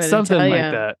 Something like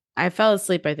that. I fell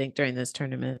asleep, I think, during this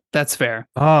tournament. That's fair.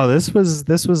 Oh, this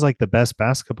was like the best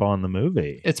basketball in the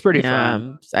movie. It's pretty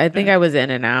fun. I think I was in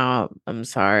and out. I'm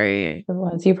sorry. It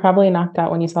was. You probably knocked out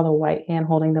when you saw the white hand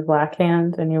holding the black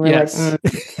hand, and you were Yes.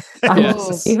 like,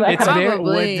 Yes. You like, It's very-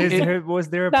 Probably. Was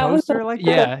there a That was poster the- like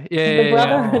that? Yeah. the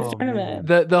Brotherhood Oh, tournament.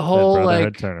 The whole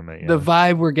Brotherhood like tournament. the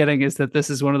vibe we're getting is that this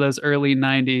is one of those early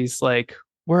 90s like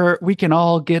where we can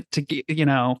all get to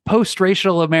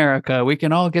post-racial America, we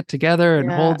can all get together and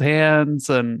Yeah. hold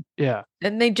hands and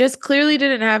And they just clearly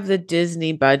didn't have the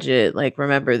Disney budget, like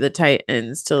Remember the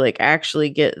Titans, to like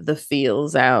actually get the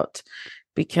feels out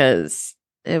because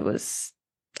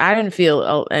I didn't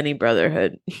feel any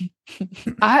brotherhood.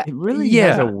 It really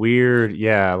has a weird,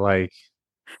 like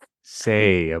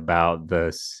say about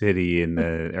the city in the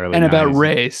early and about 90s.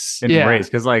 race And race,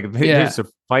 because like there's a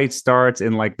fight starts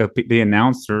and like the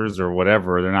announcers or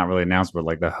whatever, they're not really announced, but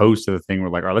like the host of the thing were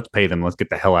like, all right, let's pay them, let's get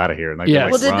the hell out of here. And like,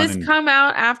 Yes. they're, Well, like, did this running. come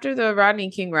out after the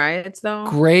Rodney King riots though?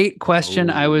 Great question.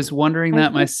 I was wondering I that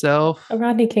think- myself.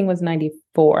 Rodney King was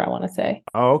 94, I want to say.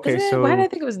 Oh, okay, Was it? so Why did I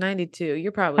think it was 92?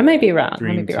 You're probably I might be right. wrong. I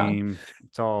Dream might be wrong. Team.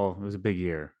 It was a big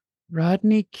year.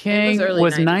 Rodney King early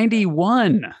was 90s.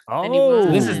 91. Oh,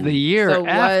 So this is the year So it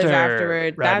after. was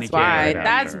afterward. Rodney That's why. King.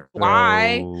 That's So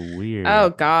why. weird. Oh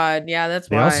God, yeah, that's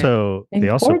They why. also And they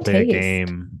also poor play a taste.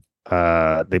 game.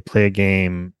 They play a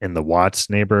game in the Watts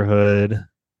neighborhood,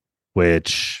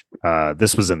 which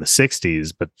this was in the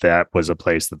 60s, but that was a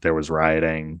place that there was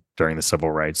rioting during the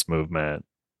civil rights movement.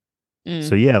 Mm.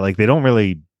 So yeah, like they don't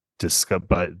really discuss,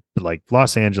 but like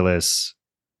Los Angeles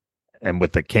and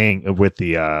with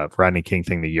the Rodney King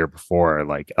thing the year before,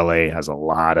 like LA has a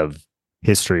lot of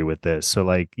history with this. So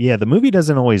like, yeah, the movie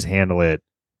doesn't always handle it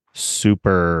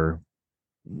super,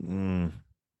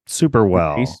 super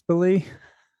well. Gracefully.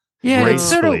 Yeah, it's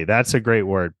sort Gracefully, of that's a great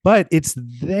word, but it's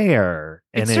there,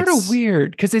 and it's sort of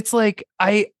weird because it's like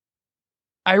I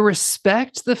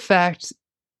respect the fact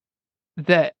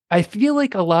that I feel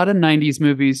like a lot of 90s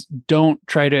movies don't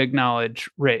try to acknowledge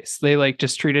race. They like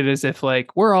just treat it as if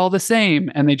like we're all the same,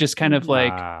 and they just kind of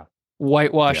like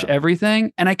whitewash Yeah.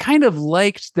 everything. And I kind of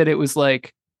liked that it was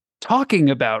like talking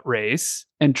about race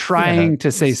and trying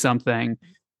to say something.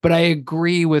 But I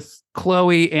agree with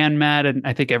Chloe and Matt, and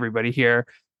I think everybody here,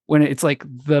 when it's like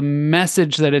the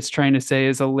message that it's trying to say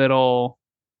is a little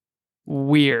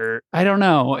weird. I don't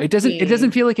know. It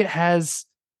doesn't feel like it has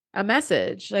a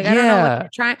message. Like I don't know what Yeah. they're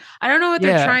trying. I don't know what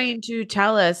Yeah. they're trying to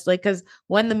tell us. Like, because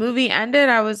when the movie ended,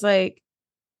 I was like,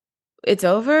 it's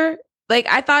over. Like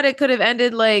I thought it could have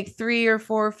ended like 3 or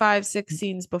 4 or 5, 6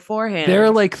 scenes beforehand. There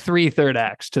are like 3 third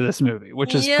acts to this movie,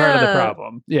 which is part of the Yeah.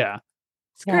 problem. Yeah.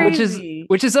 It's Yeah. crazy.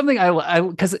 Which is something I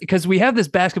because we have this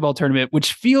basketball tournament,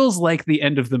 which feels like the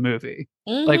end of the movie.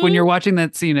 Like when Mhm. you're watching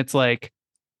that scene, it's like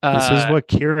This is what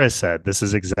Kira said. This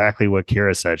is exactly what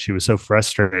Kira said. She was so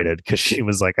frustrated because she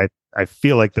was like, I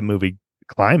feel like the movie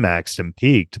climaxed and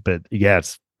peaked, but yeah,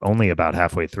 it's only about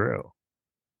halfway through.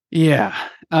 yeah.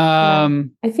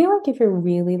 I feel like if you're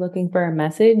really looking for a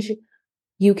message,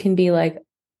 you can be like,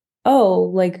 oh,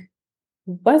 like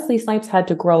Wesley Snipes had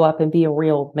to grow up and be a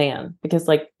real man because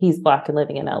like he's Black and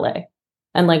living in LA.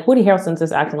 And like Woody Harrelson's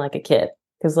just acting like a kid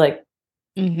because like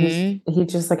Mhm. he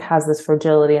just like has this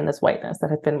fragility and this whiteness that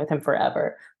has been with him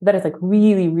forever. That is like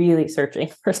really, really searching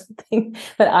for something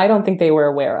that I don't think they were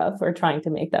aware of or trying to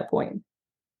make that point.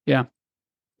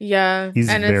 Yeah. He's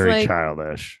and very it's like,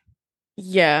 childish.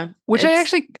 yeah. Which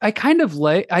I kind of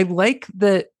like. I like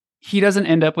that he doesn't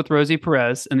end up with Rosie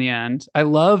Perez in the end. I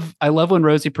love when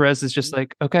Rosie Perez is just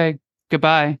like, okay,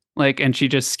 goodbye. Like, and she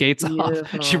just skates off.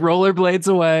 She Beautiful. rollerblades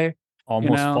away.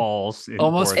 Almost know, falls.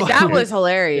 almost Forrest falls. That Gump. was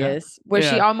hilarious. Where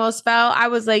she Yeah. almost fell. I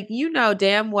was like, you know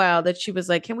damn well that she was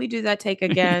like, can we do that take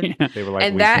again? Yeah. They were like,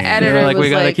 And we that can't. They were editor like, was we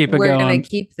gotta like, keep it we're going. gonna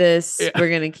keep this. Yeah. We're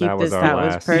gonna keep That was this. our That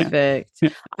was last. perfect. Yeah.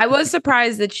 I was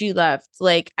surprised that she left.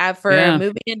 Like for Yeah. a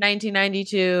movie in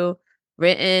 1992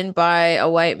 written by a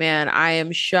white man, I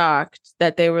am shocked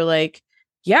that they were like,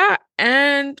 yeah,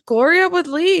 and Gloria would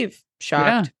leave.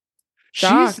 Shocked.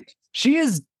 Shocked. She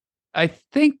is, I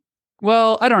think,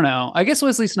 well, I don't know. I guess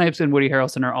Wesley Snipes and Woody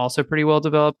Harrelson are also pretty well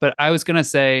developed, but I was going to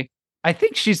say, I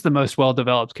think she's the most well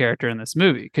developed character in this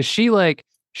movie because she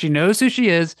knows who she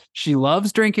is. She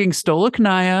loves drinking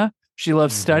Stoloknaya. She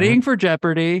loves studying for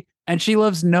Jeopardy, and she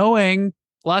loves knowing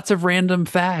lots of random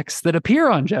facts that appear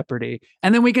on Jeopardy.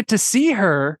 And then we get to see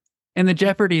her in the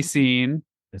Jeopardy scene,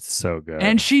 It's so good.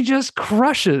 and she just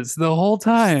crushes the whole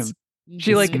time.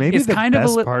 She like maybe is the kind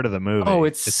best of a part of the movie. Oh,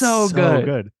 it's so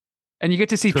good. And you get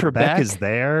to see Trebek is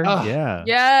there. Oh, Yeah.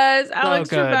 Yes, Alex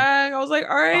good. Trebek. I was like,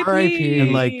 R.I.P. R.I.P.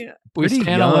 And like we pretty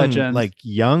stand a young, legend. like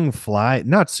young fly,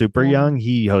 not super Yeah. young.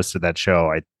 He hosted that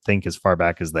show, I think, as far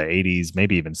back as the 80s,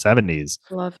 maybe even 70s.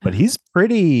 Love But him. he's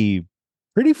pretty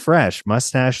fresh,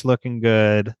 mustache looking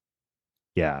good.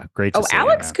 Yeah, great to Oh, see.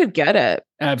 Alex could get it.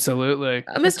 Absolutely.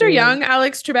 Mr. Agreed. Young,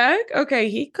 Alex Trebek. Okay,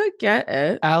 he could get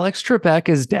it. Alex Trebek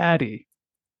is daddy.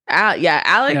 Yeah,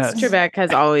 Alex Yes. Trebek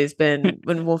has always been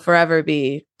and will forever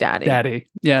be daddy. Daddy.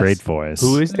 Yes. Great voice.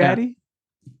 Who is Yeah. daddy?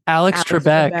 Alex Alex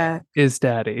Trebek Trebek. is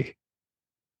daddy.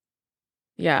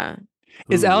 Yeah.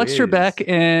 Is Who Alex Trebek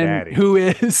in daddy? Who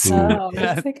Is? Oh,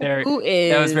 Yeah, it's like a- there. Who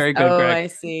is? That was very good, Oh, Greg. I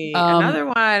see. Um, Another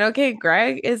one. Okay,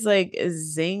 Greg is like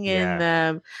zinging Yeah.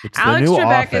 them. It's Alex the new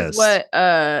Trebek Office. is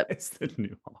what It's the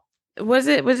new. was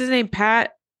his name?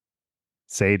 Pat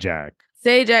Sajak.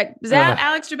 Sajak. Ugh.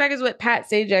 Alex Trebek is what Pat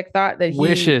Sajak thought that he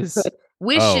Wishes. could-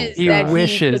 wishes He that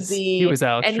wishes he could be. he was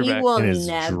Alex and Trebek. he will In his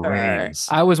never. dreams.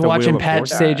 I was The Wheel watching of Pat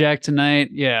Fortune? Sajak tonight.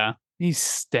 Yeah. He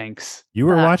stinks. You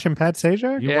were watching Pat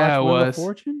Sajak? You Yeah, watch I Wheel of was.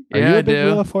 Fortune? Are Yeah, you I a big do.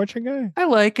 Wheel of Fortune guy? I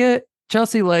like it.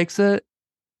 Chelsea likes it.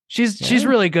 She's Yeah.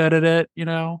 really good at it, you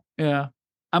know. Yeah.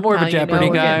 I'm more of Now a you know Jeopardy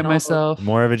we're guy getting old. myself.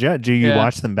 More of a jet. Do you Yeah.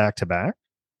 watch them back to back?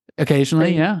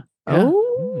 Occasionally, yeah. Yeah.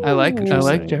 Oh, I like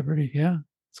Interesting. Jeopardy. Yeah.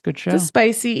 It's a good show. It's a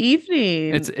spicy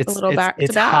evening. It's a little back it's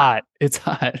to back. hot. It's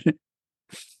hot.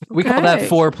 We call that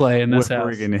foreplay in this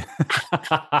house.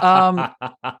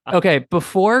 Okay,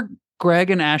 before Greg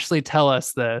and Ashley tell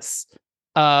us this,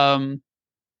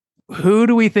 who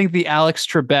do we think the Alex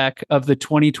Trebek of the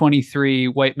 2023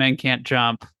 White Men Can't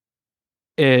Jump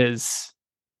is?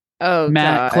 Oh,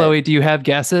 Matt, God. Chloe, do you have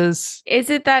guesses? Is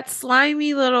it that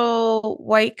slimy little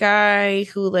white guy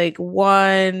who like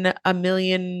won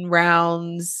 1,000,000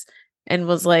 rounds and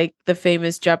was like the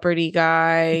famous Jeopardy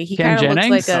guy? He Ken kind of looks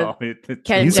like Jennings? a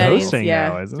Ken He's Jennings. hosting Yeah.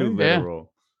 now, isn't Too he?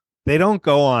 literal. They don't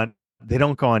go on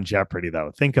Jeopardy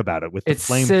though. Think about it with the It's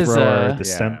flamethrower, SZA. the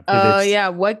Yeah. stem. Oh yeah.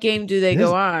 What game do they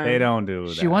go on? They don't do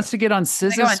that. She wants to get on Do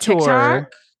they go on SZA's tour.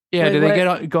 TikTok? Yeah, Wait, do they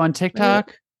what? go on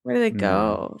TikTok? Where do they No.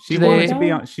 go? She Do wanted they- to be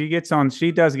on.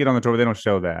 She does get on the tour, but they don't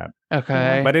show that.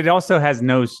 Okay. But it also has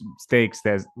no stakes.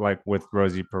 That's like with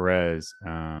Rosie Perez.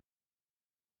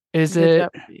 Is The it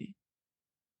Jeopardy.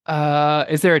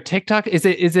 is there a TikTok? Is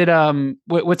it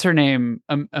what's her name?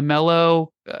 Amelia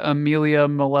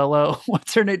Malello.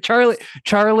 What's her name?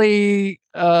 Charlie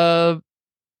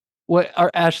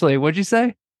Ashley, what'd you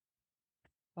say?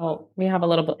 Oh, we have a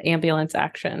little bit ambulance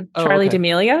action. Oh, Charlie okay.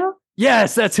 D'Amelio?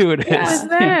 Yes, that's who it is. What is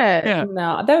that? Yeah.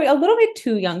 No, they're a little bit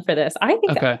too young for this. I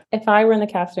think Okay. if I were in the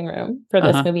casting room for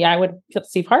this Uh-huh. movie, I would pick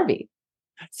Steve Harvey.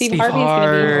 Steve Harvey's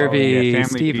gonna be Harvey. Yeah, Family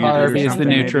Steve Feud or Harvey is the something,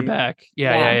 new maybe. Trebek.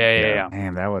 Yeah.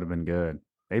 Damn, that would have been good.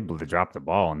 They dropped the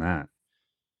ball on that.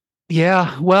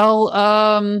 Yeah. Well,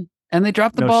 and they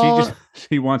dropped the ball.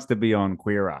 She wants to be on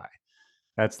Queer Eye.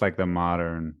 That's like the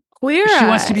modern. Queer She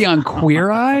wants to Eye. be on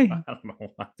Queer Eye. I don't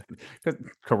know why. Because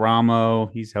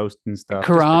Karamo, he's hosting stuff.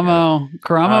 Karamo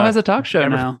has a talk show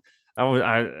never- now.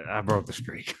 I broke the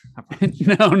streak.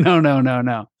 No.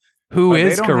 Who But they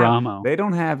is don't have- Karamo? They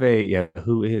don't have a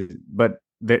who is, but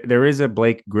there is a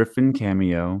Blake Griffin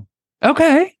cameo,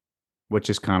 Okay. which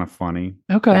is kind of funny.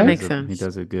 Okay. That makes He sense.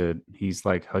 does it good. He's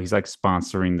like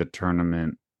sponsoring the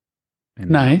tournament. In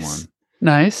that Nice. one.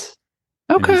 Nice.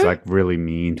 And Okay. he's like really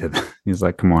mean to them. He's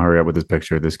like, come on, hurry up with this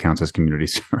picture. This counts as community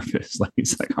service. Like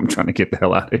he's like, I'm trying to get the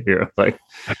hell out of here. Like,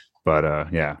 but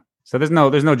yeah. So there's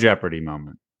no Jeopardy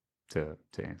moment to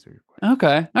answer your question.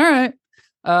 Okay. All right.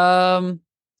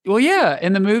 Well, yeah.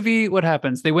 In the movie, what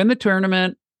happens? They win the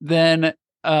tournament. Then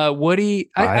Woody,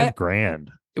 $5,000.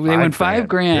 they win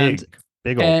 $5,000.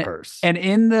 Big old purse. And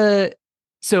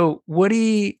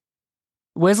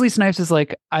Wesley Snipes is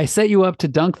like, I set you up to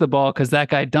dunk the ball because that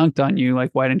guy dunked on you. Like,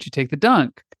 why didn't you take the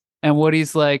dunk? And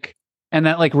Woody's like, and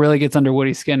that like really gets under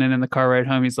Woody's skin. And in the car ride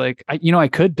home, he's like, I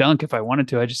could dunk if I wanted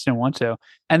to. I just didn't want to.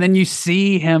 And then you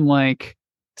see him like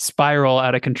spiral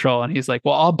out of control. And he's like,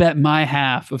 well, I'll bet my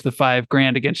half of the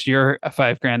 $5,000 against your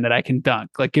 $5,000 that I can dunk.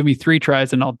 Like, give me 3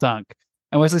 tries and I'll dunk.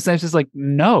 And Wesley Snipes is like,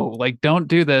 no, like, don't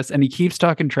do this. And he keeps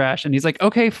talking trash. And he's like,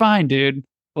 okay, fine, dude.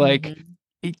 Like,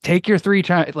 Mhm. take your 3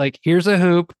 times. Like, here's a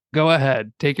hoop. Go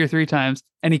ahead. Take your 3 times.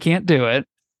 And he can't do it.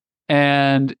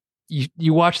 And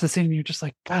you watch the scene and you're just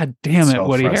like, God damn it, So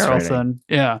Woody frustrating. Harrelson.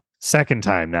 Yeah. Second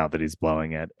time now that he's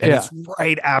blowing it. And Yeah. it's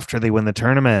right after they win the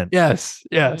tournament. Yes.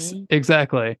 Mhm.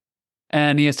 Exactly.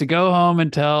 And he has to go home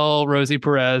and tell Rosie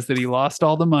Perez that he lost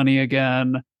all the money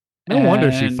again. No wonder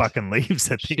she And fucking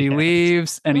leaves at the She end.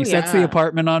 leaves and he Oh, sets the yeah.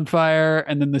 apartment on fire.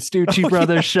 And then the Stucci Oh,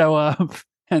 brothers yeah. show up.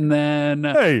 And then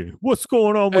Hey, what's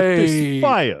going on with Hey. this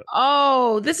fire?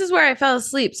 Oh, this is where I fell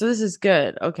asleep. So this is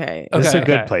good. Okay. Okay. This is a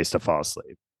good okay. place to fall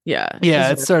asleep. Yeah. yeah,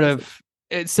 This it's is sort where- of.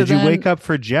 So Did you then- wake up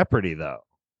for Jeopardy though?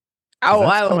 Oh,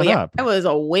 That's coming yeah. up. I was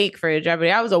awake for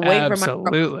Jeopardy. I was awake for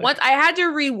Absolutely. my. Once I had to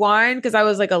rewind because I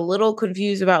was like a little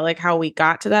confused about like how we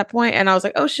got to that point, and I was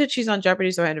like, "Oh shit, she's on Jeopardy!"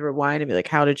 So I had to rewind and be like,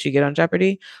 "How did she get on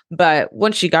Jeopardy?" But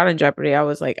once she got on Jeopardy, I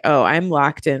was like, "Oh, I'm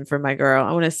locked in for my girl.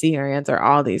 I want to see her answer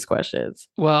all these questions."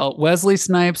 Well, Wesley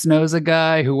Snipes knows a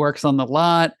guy who works on the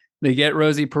lot. They get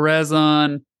Rosie Perez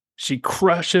on. She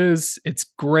crushes. It's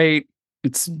great.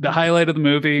 It's the highlight of the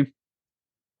movie.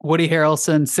 Woody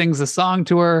Harrelson sings a song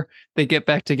to her. They get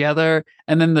back together.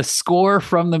 And then the score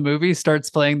from the movie starts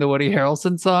playing the Woody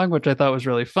Harrelson song, which I thought was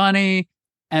really funny.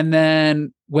 And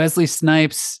then Wesley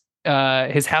Snipes,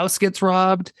 his house gets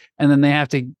robbed. And then they have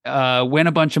to win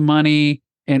a bunch of money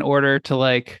in order to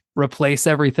like replace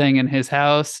everything in his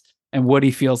house. And Woody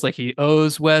feels like he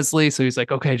owes Wesley. So he's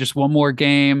like, okay, just one more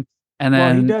game. And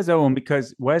then Well, he does owe him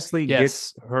because Wesley Yes.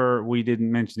 gets her. We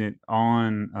didn't mention it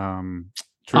on On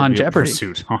Trivial Jeopardy.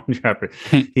 Pursuit, on Jeopardy.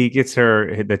 He gets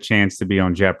her the chance to be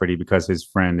on Jeopardy because his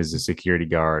friend is a security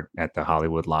guard at the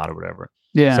Hollywood lot or whatever.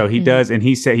 yeah. So he Mhm. does, and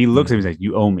he said he looks at him. He's like,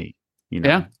 "You owe me." You know,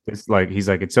 Yeah. It's like he's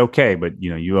like, "It's okay, but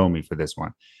you owe me for this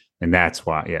one," and that's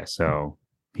why. Yeah. So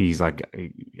he's like,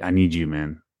 "I need you,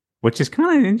 man." which is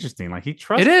kind of interesting. Like he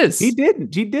trusts. It is. He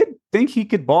did think he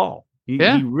could ball. He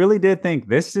really did think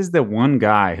this is the one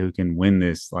guy who can win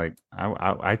this. Like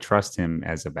I trust him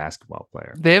as a basketball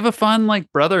player. They have a fun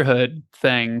like brotherhood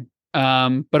thing.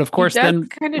 But of course, then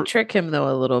kind of trick him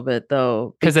though a little bit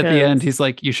though, because at the end he's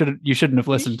like, you shouldn't have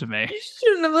listened to me. You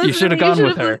shouldn't have listened. You should have gone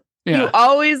with her. Yeah. You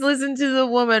always listen to the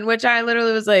woman, which I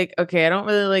literally was like, okay, I don't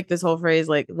really like this whole phrase,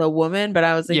 like the woman, but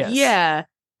I was like, Yes. yeah,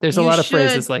 There's a lot of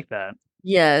phrases like that.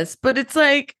 Yes, but it's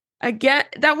like again,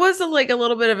 that was a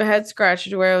little bit of a head scratch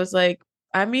to where I was like,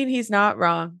 I mean, he's not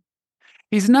wrong.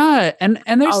 He's not, and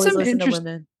there's Always some listen to interesting.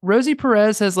 women. Rosie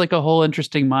Perez has like a whole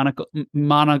interesting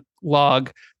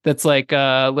monologue that's like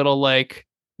a little like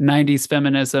 90s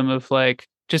feminism of like,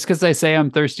 just because I say I'm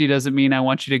thirsty doesn't mean I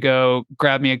want you to go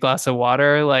grab me a glass of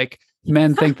water. Like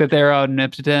men think that they're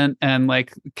omnipotent and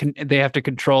like they have to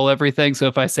control everything. So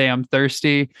if I say I'm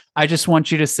thirsty, I just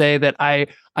want you to say that I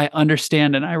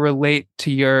understand and I relate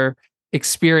to your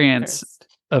experience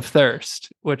of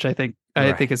thirst, which I think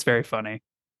is very funny.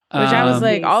 Which I was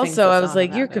like, also, I was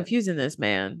like, you're confusing this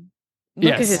man. Look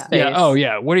yes. at his face. Yeah. Oh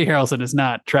yeah. Woody Harrelson is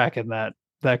not tracking that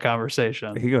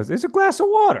conversation. He goes, "It's a glass of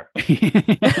water."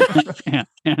 Yeah.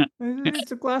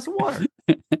 It's a glass of water.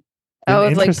 I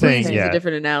was like, Interesting, please use yeah. a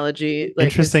different analogy. Like,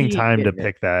 Interesting is he time to getting it?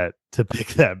 pick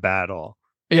that battle.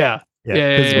 Yeah.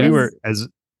 Yeah, because we were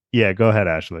go ahead,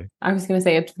 Ashley. I was going to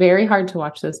say it's very hard to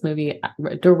watch this movie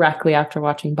directly after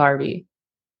watching Barbie.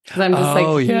 Because I'm just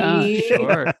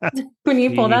sure. When he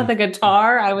pulled out the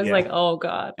guitar, I was like, oh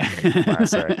God.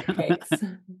 Classic. Thanks.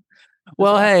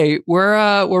 Well, hey,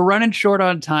 we're running short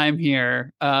on time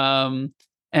here. And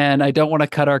I don't want to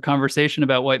cut our conversation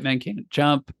about White Men Can't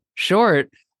Jump short.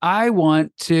 I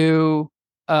want to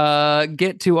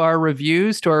get to our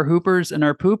reviews, to our hoopers and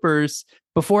our poopers.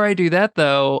 Before I do that,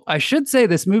 though, I should say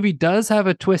this movie does have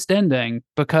a twist ending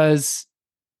because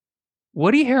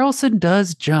Woody Harrelson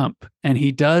does jump and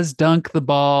he does dunk the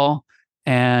ball.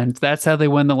 And that's how they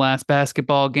win the last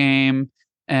basketball game.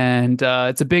 And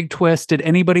it's a big twist. Did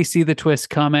anybody see the twist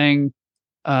coming?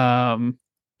 I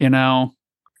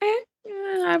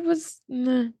was.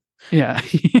 Yeah.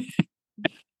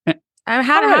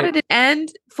 How did it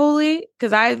end fully?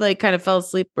 Because I like kind of fell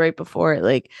asleep right before it.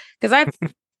 Like, because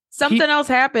something else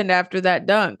happened after that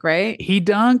dunk, right? He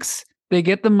dunks. They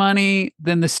get the money.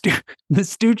 Then the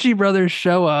Stucci brothers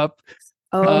show up.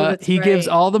 He gives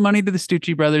all the money to the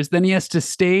Stucci brothers. Then he has to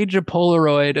stage a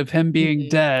Polaroid of him being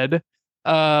dead.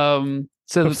 So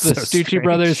that the Stucci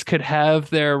brothers could have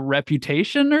their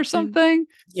reputation or something.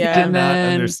 Yeah. And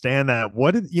then Understand that.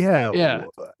 Yeah.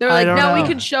 They're like, now we know.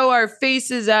 can show our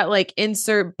faces at like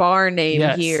insert bar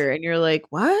name here. And you're like,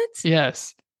 what?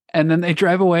 Yes. And then they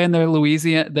drive away in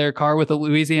their car with the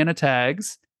Louisiana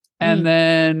tags. And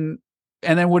then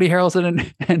Woody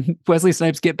Harrelson and Wesley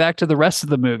Snipes get back to the rest of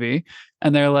the movie.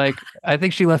 And they're like, I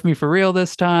think she left me for real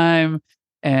this time.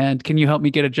 And can you help me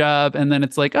get a job? And then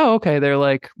it's like, oh, okay. They're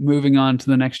like moving on to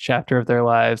the next chapter of their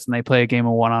lives. And they play a game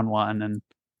of one-on-one. And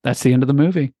that's the end of the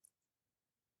movie.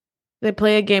 They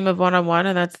play a game of one-on-one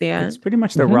and that's the end. It's pretty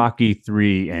much the Rocky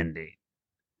 3 ending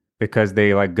because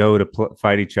they like go to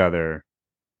fight each other.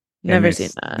 Never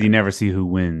seen that. You never see who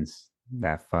wins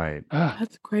that fight.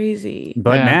 That's crazy.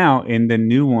 But now in the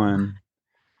new one,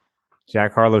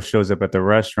 Jack Harlow shows up at the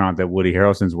restaurant that Woody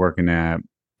Harrelson's working at.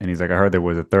 And he's like, I heard there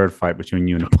was a third fight between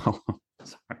you and Apollo.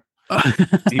 Sorry.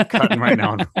 Deep cutting right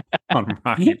now on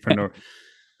Rocky.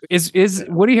 Is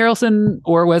Woody Harrelson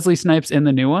or Wesley Snipes in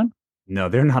the new one? No,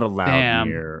 they're not allowed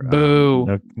near.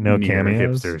 Boo. No near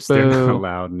cameos. hipsters. Boo. They're not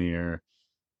allowed near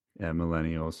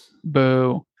millennials.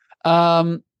 Boo.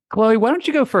 Chloe, why don't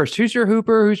you go first? Who's your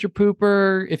hooper? Who's your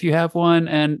pooper? If you have one,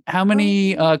 and how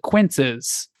many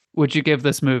quinces would you give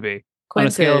this movie on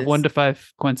a scale of 1 to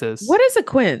 5 quinces? What is a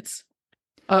quince?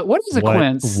 What is a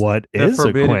quince? What is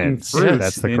a quince?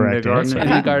 That's the correct answer. In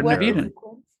the Garden of Eden.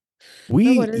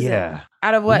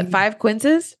 Out of what? 5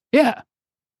 quinces? Yeah.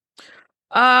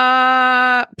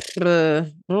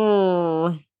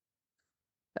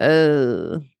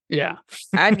 Yeah.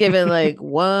 I'd give it like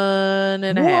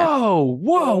 1.5.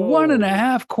 Whoa,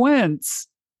 1.5 quince.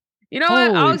 You know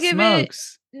what? I'll give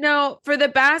smokes. for the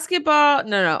basketball.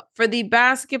 No. For the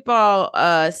basketball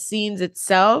scenes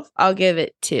itself, I'll give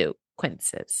it 2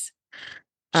 quinces.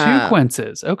 2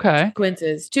 quinces. Okay.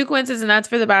 2 quinces, and that's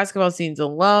for the basketball scenes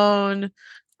alone.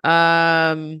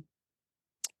 But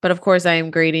of course, I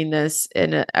am grading this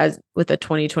with a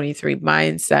 2023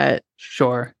 mindset.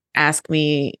 Sure. Ask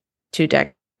me 2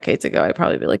 decades ago, I'd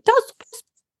probably be like, that's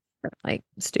like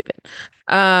stupid.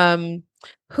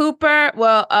 Hooper.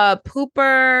 Well,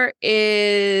 Pooper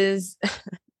is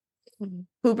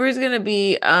Hooper's gonna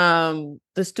be the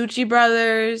Stucci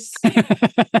brothers.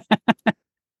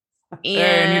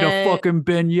 Hey, I need a fucking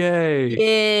beignet.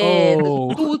 Yeah,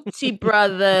 the Stucci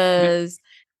brothers.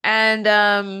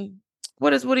 And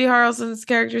what is Woody Harrelson's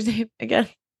character's name again?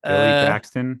 Billy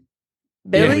Paxton.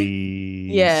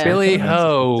 Billy? Yeah. Billy That's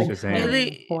Ho. his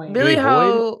name. Billy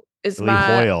Ho is Billy my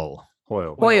Hoyle.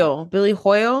 Hoyle. Billy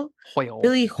Hoyle.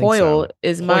 Billy Hoyle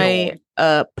is my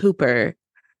pooper.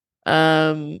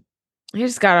 He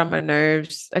just got on my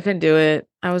nerves. I couldn't do it.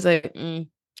 I was like,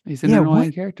 he's an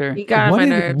annoying character. He got on my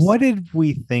nerves. What did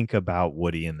we think about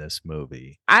Woody in this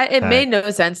movie? It made no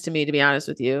sense to me, to be honest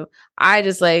with you. I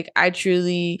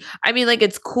mean, like,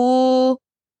 it's cool,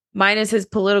 minus his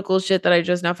political shit that I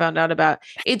just now found out about.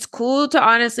 It's cool to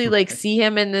honestly like see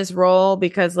him in this role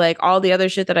because like all the other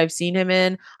shit that I've seen him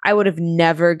in, I would have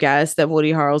never guessed that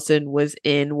Woody Harrelson was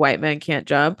in White Men Can't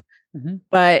Jump.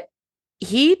 But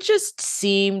he just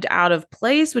seemed out of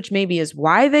place, which maybe is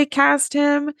why they cast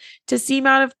him to seem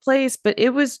out of place. But it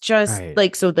was just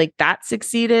like that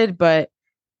succeeded. But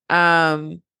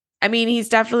I mean, he's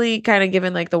definitely kind of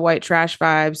given like the white trash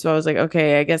vibe. So I was like,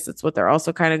 okay, I guess that's what they're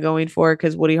also kind of going for,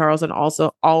 because Woody Harrelson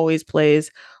also always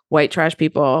plays white trash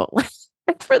people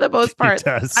for the most part. He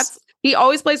does. He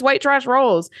always plays white trash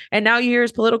roles. And now you hear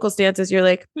his political stances. You're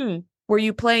like, were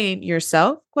you playing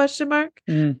yourself? ?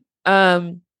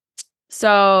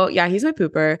 So yeah, he's my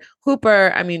pooper.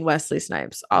 Hooper, I mean, Wesley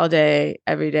Snipes all day,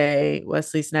 every day,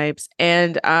 Wesley Snipes.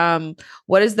 And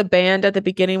what is the band at the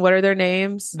beginning? What are their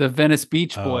names? The Venice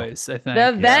Beach Boys, I think.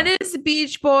 The Venice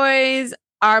Beach Boys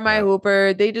are my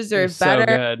Hooper. They deserve better.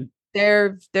 So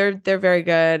good. They're very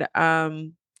good.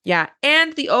 Yeah.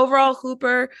 And the overall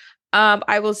Hooper,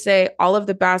 I will say all of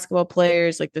the basketball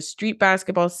players, like the street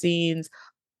basketball scenes,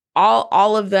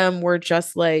 all of them were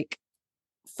just like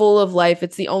full of life.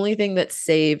 It's the only thing that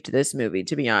saved this movie,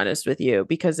 to be honest with you,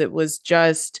 because it was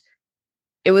just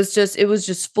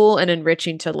full and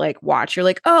enriching to like watch. You're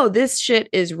like, oh, this shit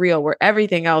is real, where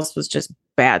everything else was just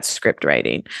bad script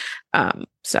writing.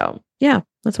 So yeah,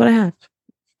 that's what I have.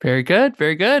 Very good.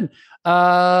 Very good.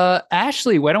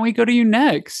 Ashley, why don't we go to you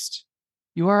next?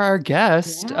 You are our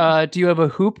guest. Yeah. Do you have a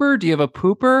Hooper? Do you have a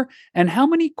pooper? And how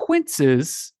many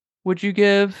quinces would you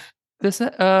give this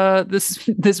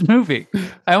movie?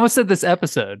 I almost said this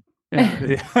episode.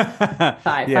 Yeah.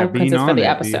 Five quinces for the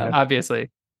episode. Obviously.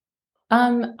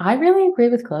 I really agree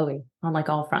with Chloe on like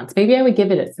all fronts. Maybe I would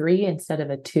give it a 3 instead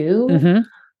of a 2.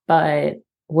 But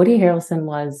Woody Harrelson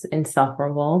was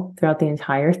insufferable throughout the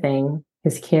entire thing.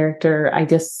 His character, I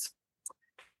was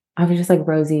just like,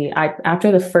 Rosie,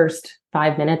 after the first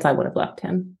 5 minutes, I would have left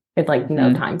him. With like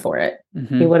no time for it.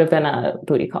 He would have been a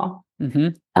booty call.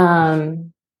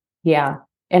 Yeah.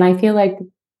 And I feel like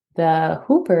the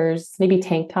Hoopers, maybe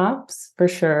tank tops for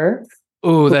sure.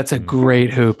 Oh, that's a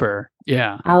great Hooper.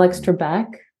 Yeah. Alex Trebek,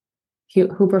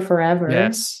 Hooper forever.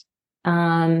 Yes.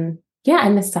 Yeah.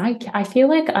 And the side, I feel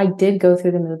like I did go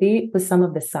through the movie with some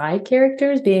of the side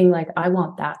characters being like, I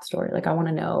want that story. Like, I want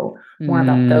to know more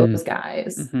about those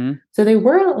guys. So they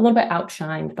were a little bit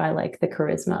outshined by like the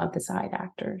charisma of the side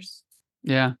actors.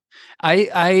 Yeah.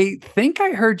 I think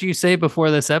I heard you say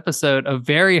before this episode a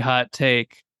very hot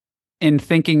take in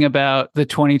thinking about the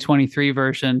 2023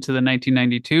 version to the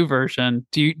 1992 version.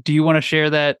 Do you want to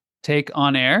share that take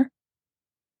on air?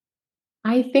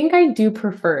 I think I do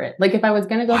prefer it. Like if I was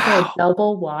going to go for a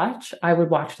double watch, I would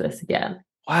watch this again.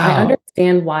 Wow. I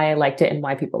understand why I liked it and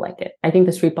why people like it. I think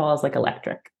the street ball is like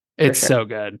electric. It's so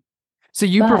good. So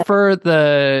you prefer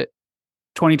the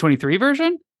 2023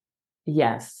 version?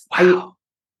 Yes. Wow.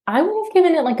 I would have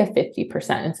given it like a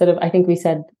 50% instead of, I think we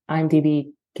said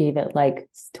IMDb gave it like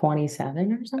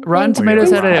 27 or something. Rotten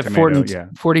Tomatoes had it at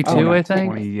 42, I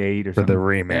think. 28 or for the something.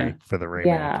 remake. For the remake.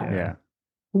 Yeah.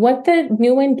 What the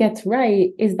new one gets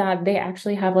right is that they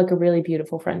actually have like a really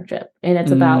beautiful friendship. And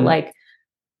it's about like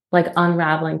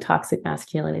unraveling toxic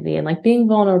masculinity and like being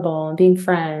vulnerable and being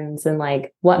friends and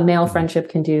like what male friendship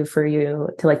can do for you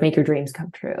to like make your dreams come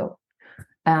true.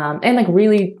 And like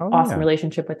really awesome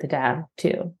relationship with the dad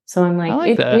too. So I'm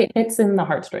like, it's in the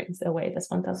heartstrings the way this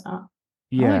one does not.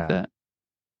 Yeah. I like that.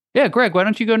 Yeah, Greg, why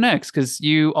don't you go next? Because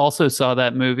you also saw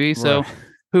that movie. So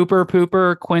Hooper,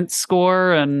 Pooper, Quince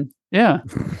score, and yeah.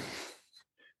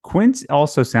 Quince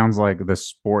also sounds like the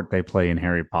sport they play in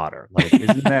Harry Potter. Like,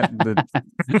 isn't that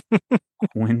the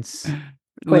Quince?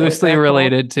 Loosely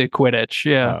related to Quidditch,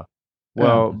 yeah.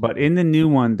 Well, but in the new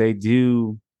one, they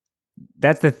do.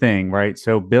 That's the thing, right?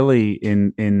 So Billy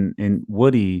in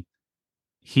Woody,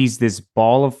 he's this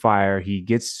ball of fire. He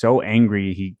gets so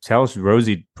angry. He tells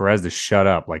Rosie Perez to shut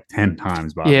up like 10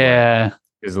 times. By the way.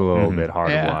 It's a little bit hard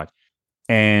to watch.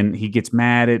 and he gets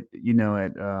mad at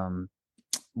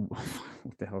what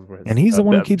the hell's word? And he's the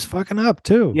one who keeps fucking up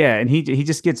too. Yeah, and he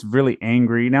just gets really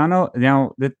angry. Now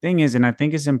the thing is, and I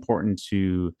think it's important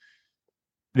to.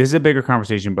 This is a bigger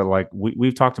conversation, but like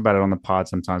we've talked about it on the pod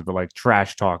sometimes, but like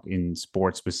trash talk in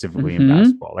sports, specifically in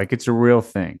basketball, like it's a real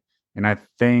thing. And I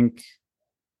think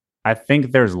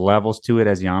there's levels to it,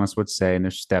 as Giannis would say, and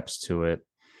there's steps to it.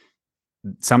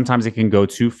 Sometimes it can go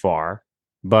too far,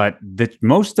 but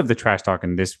most of the trash talk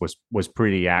in this was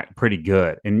pretty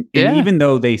good. And even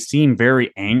though they seem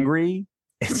very angry,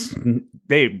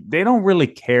 they don't really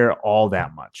care all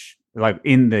that much, like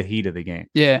in the heat of the game.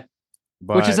 Yeah.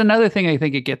 Which is another thing I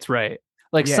think it gets right.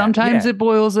 Like sometimes it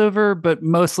boils over, but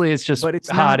mostly it's just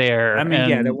hot air. I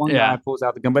mean, that one guy pulls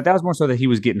out the gun, but that was more so that he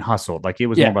was getting hustled. Like it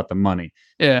was more about the money.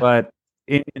 Yeah. But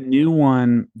in the new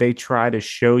one, they try to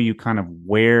show you kind of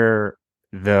where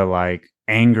the like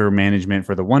anger management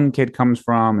for the one kid comes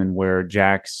from and where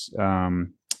Jack's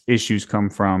issues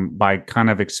come from by kind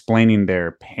of explaining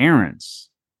their parents.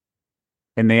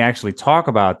 And they actually talk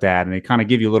about that, and they kind of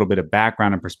give you a little bit of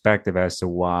background and perspective as to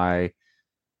why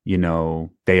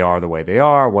they are the way they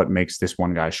are, what makes this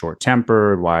one guy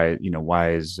short-tempered, why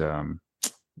is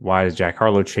Jack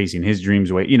Harlow chasing his dreams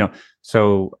away,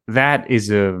 so that is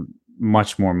a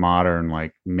much more modern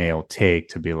like male take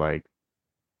to be like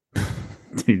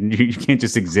you can't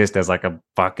just exist as like a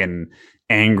fucking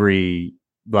angry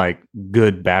like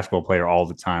good basketball player all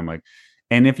the time, like.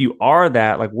 And if you are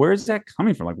that, like, where's that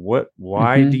coming from? Like,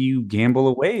 why do you gamble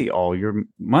away all your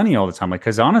money all the time? Like,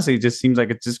 because honestly, it just seems like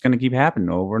it's just going to keep happening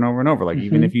over and over and over. Like,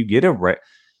 even if you get a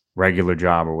regular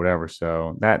job or whatever.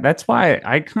 So that's why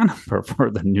I kind of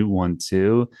prefer the new one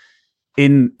too,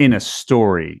 in a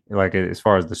story, like as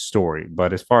far as the story.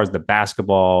 But as far as the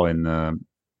basketball and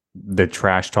the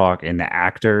trash talk and the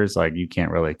actors, like you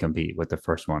can't really compete with the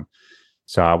first one.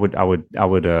 So I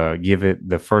would give it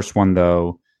the first one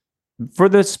though.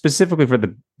 Specifically for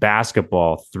the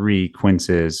basketball, 3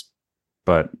 quinces,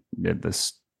 but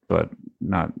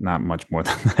not much more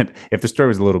than that. If the story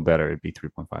was a little better, it'd be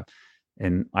 3.5.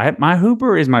 And my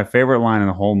Hooper is my favorite line in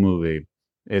the whole movie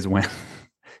is when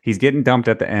he's getting dumped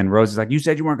at the end. Rose is like, "You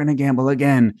said you weren't going to gamble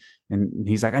again," and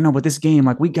he's like, "I know, but this game,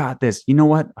 like, we got this. You know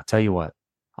what? I'll tell you what.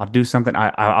 I'll do something.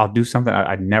 I'll do something.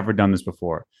 I've never done this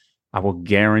before. I will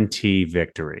guarantee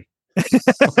victory."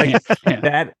 Like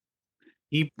that.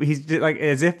 He's like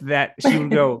as if that she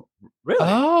would go, really?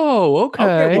 Oh,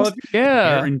 okay. Well,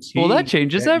 yeah. Well, that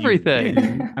changes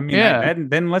everything. I mean,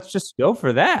 then let's just go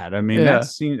for that. I mean,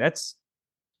 that's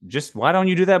just why don't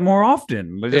you do that more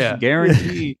often? Let's just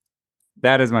guarantee.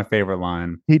 That is my favorite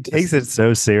line. He takes it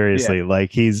so seriously. Yeah.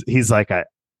 Like he's like,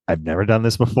 I've never done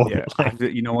this before. Yeah. Like,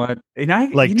 you know what?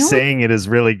 And saying it is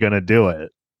really going to do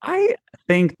it. I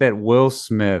think that Will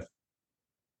Smith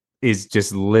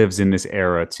just lives in this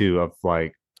era too of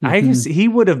like I guess he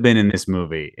would have been in this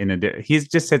movie he's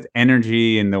just has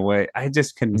energy in the way I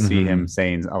just couldn't see him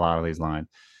saying a lot of these lines.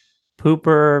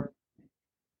 Pooper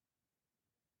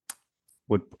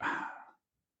would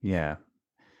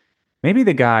maybe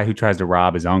the guy who tries to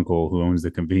rob his uncle who owns the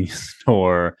convenience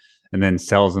store and then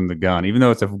sells him the gun, even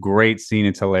though it's a great scene,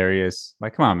 it's hilarious.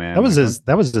 Like, come on, man.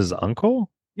 That was his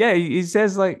uncle. Yeah, he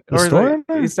says like,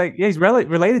 it's like he's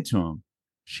related to him.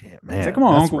 Shit, man. It's like, come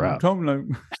on, Uncle. Like,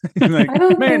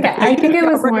 I think it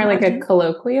was more like a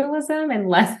colloquialism and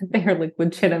less that they were like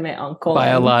legitimate uncle.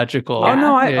 Biological. Oh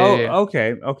no,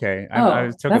 okay. I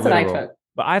took that's what I took.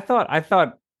 But I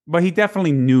thought, but he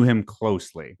definitely knew him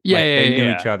closely. Yeah, they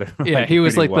knew each other. Yeah, he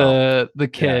was like the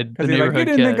kid, the neighborhood like, you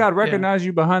didn't think I'd recognize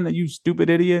you behind that, you stupid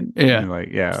idiot. Yeah, and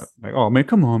like oh man,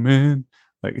 come on, man.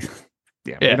 Like,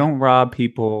 we don't rob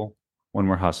people. When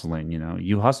we're hustling,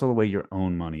 you hustle away your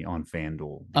own money on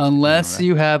FanDuel. Unless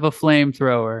you have a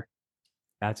flamethrower.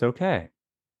 That's okay.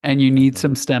 And you need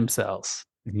some stem cells.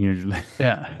 And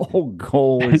whole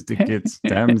goal is to get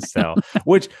stem cell.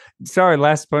 Which, sorry,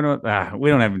 last point. We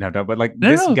don't even have to, but like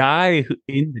guy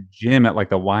in the gym at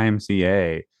like the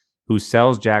YMCA who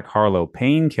sells Jack Harlow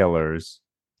painkillers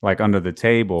like under the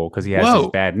table because he has his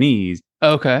bad knees.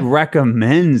 Okay.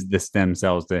 Recommends the stem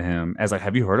cells to him as like,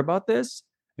 have you heard about this?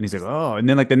 And he's like, oh, and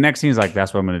then like the next scene is like,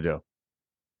 that's what I'm going to do.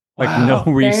 Like no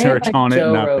research on it,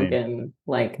 Joe nothing. Rogan,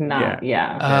 like not, okay. You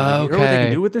know what they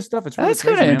can do with this stuff? It's really that's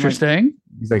kind of interesting.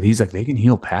 Like, he's like, they can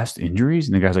heal past injuries,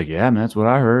 and the guy's like, yeah, man, that's what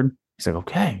I heard. He's like,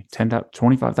 okay,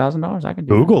 $25,000, I can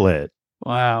do Google it.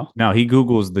 Wow. No, he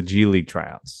Googles the G League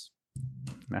tryouts.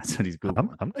 That's what he's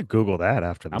Googling. I'm gonna Google that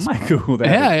after this. I might Google that.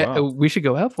 Yeah, we should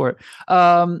go out for it.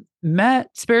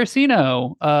 Matt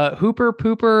Sparacino, Hooper,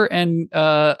 Pooper, and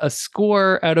a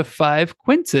score out of 5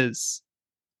 quinces.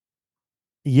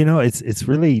 It's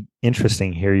really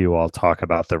interesting hear you all talk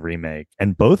about the remake,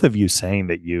 and both of you saying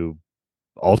that you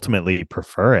ultimately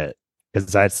prefer it,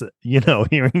 because that's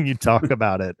hearing you talk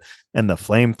about it and the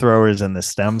flamethrowers and the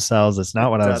stem cells. It's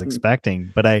not what I was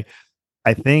expecting, but I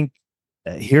think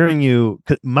hearing you,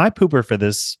 'cause my pooper for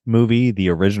this movie, the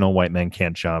original White Men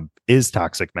Can't Jump, is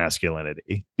toxic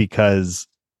masculinity, because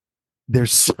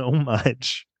there's so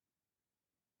much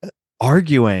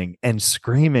arguing and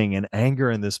screaming and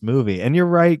anger in this movie. And you're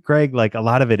right, Greg, like a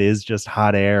lot of it is just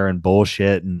hot air and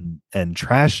bullshit and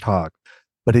trash talk,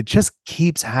 but it just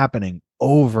keeps happening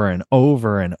over and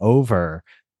over and over.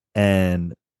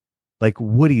 And like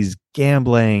Woody's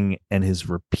gambling and his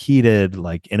repeated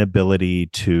like inability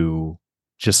to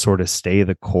just sort of stay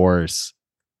the course.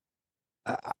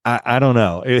 I don't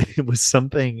know. It was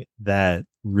something that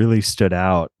really stood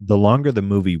out the longer the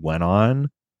movie went on,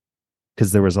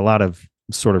 because there was a lot of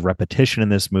sort of repetition in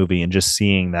this movie, and just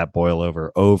seeing that boil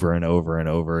over and over and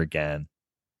over again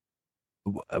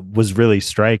was really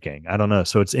striking. I don't know.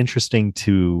 So it's interesting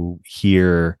to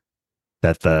hear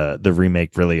that the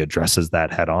remake really addresses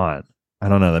that head on. I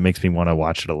don't know. That makes me want to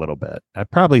watch it a little bit. I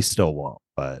probably still won't,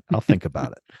 but I'll think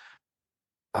about it.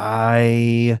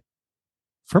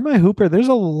 For my Hooper, there's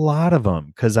a lot of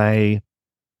them, because I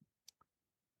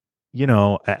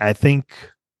think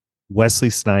Wesley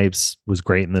Snipes was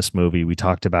great in this movie. We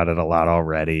talked about it a lot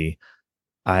already.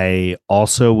 I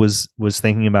also was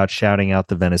thinking about shouting out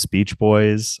the Venice Beach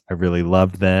Boys. I really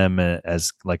loved them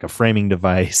as like a framing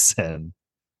device, and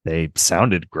they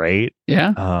sounded great.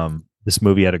 Yeah. This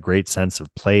movie had a great sense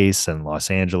of place and Los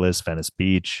Angeles, Venice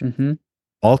Beach. Mm-hmm.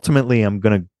 Ultimately, I'm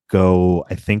going to go,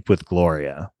 I think, with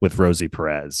Gloria, with Rosie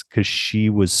Perez, because she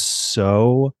was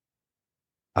so.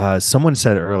 Someone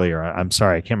said earlier, I'm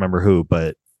sorry, I can't remember who,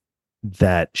 but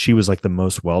that she was like the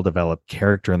most well-developed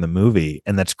character in the movie.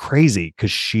 And that's crazy,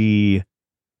 because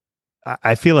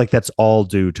I feel like that's all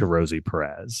due to Rosie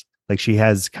Perez. Like she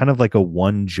has kind of like a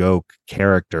one joke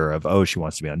character of, oh, she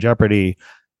wants to be on Jeopardy.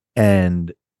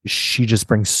 And she just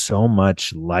brings so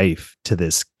much life to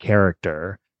this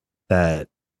character that,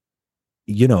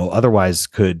 otherwise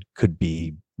could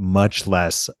be much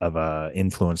less of a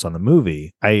influence on the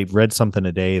movie. I read something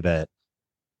today that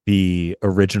the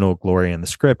original Gloria in the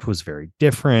script was very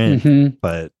different,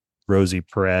 but Rosie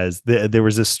Perez, there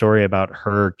was this story about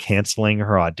her canceling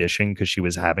her audition because she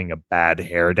was having a bad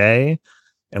hair day.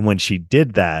 And when she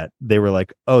did that, they were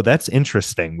like, oh, that's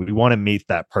interesting. We want to meet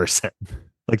that person.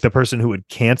 Like the person who would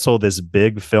cancel this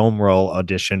big film role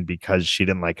audition because she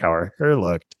didn't like how her hair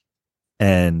looked.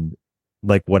 And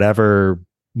like whatever,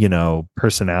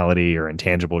 personality or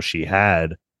intangible she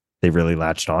had, they really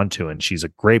latched onto, and she's a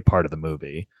great part of the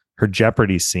movie. Her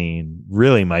Jeopardy scene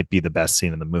really might be the best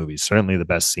scene in the movie. Certainly the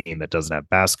best scene that doesn't have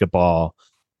basketball.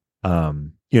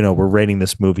 We're rating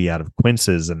this movie out of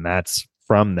quinces, and that's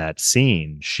from that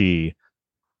scene. She,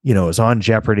 is on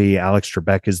Jeopardy. Alex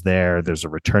Trebek is there. There's a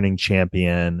returning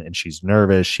champion, and she's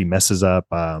nervous. She messes up.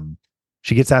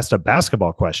 She gets asked a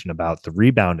basketball question about the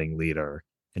rebounding leader,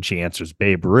 and she answers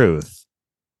Babe Ruth,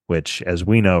 which, as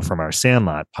we know from our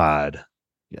Sandlot pod,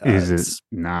 is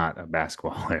not a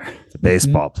basketball player. It's a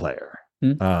baseball player.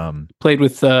 Played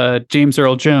with James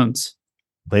Earl Jones.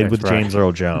 James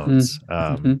Earl Jones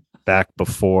back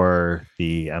before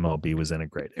the MLB was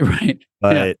integrated. Right.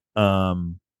 But,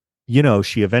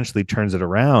 she eventually turns it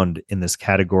around in this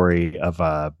category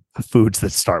of foods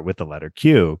that start with the letter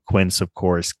Q. Quince, of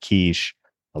course, quiche,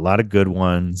 a lot of good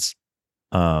ones.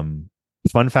 Fun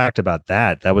fact about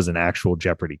that was an actual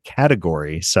Jeopardy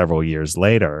category several years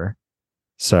later.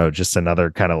 So just another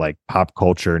kind of like pop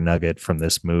culture nugget from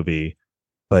this movie.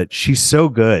 But she's so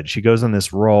good. She goes on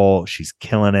this role. She's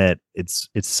killing it. It's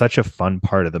such a fun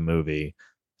part of the movie.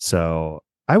 So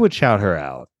I would shout her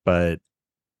out. But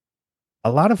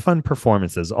a lot of fun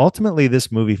performances. Ultimately,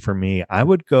 this movie for me, I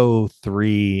would go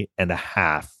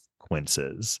 3.5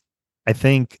 quinces. I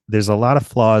think there's a lot of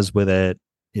flaws with it.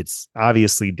 It's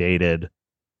obviously dated.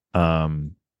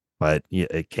 But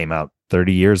it came out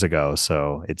 30 years ago,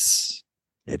 so it's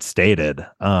dated.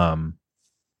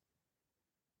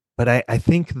 But I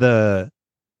think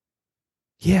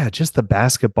just the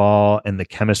basketball and the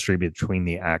chemistry between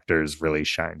the actors really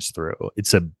shines through.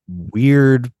 It's a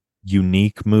weird,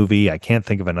 unique movie. I can't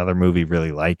think of another movie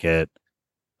really like it.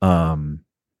 So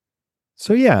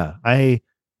yeah, I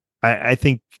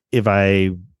think if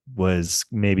I was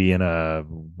maybe in a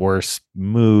worse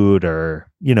mood, or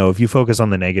if you focus on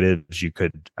the negatives,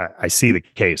 I see the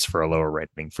case for a lower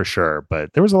rating for sure,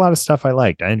 but there was a lot of stuff I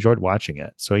liked. I enjoyed watching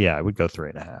it, so yeah, I would go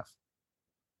 3.5.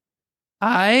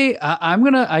 I'm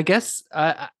gonna, I guess,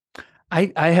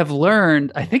 I have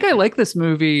learned, I think I like this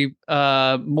movie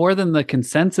more than the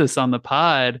consensus on the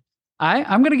pod.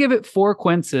 I'm going to give it 4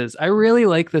 quinces. I really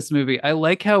like this movie. I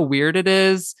like how weird it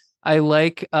is. I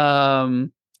love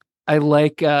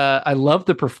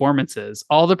the performances.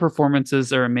 All the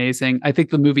performances are amazing. I think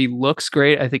the movie looks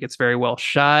great. I think it's very well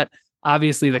shot.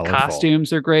 Obviously, the Colorful.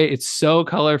 costumes are great. It's so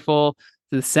colorful.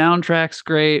 The soundtrack's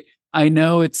great. I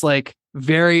know it's like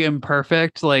very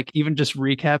imperfect. Like even just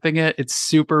recapping it, it's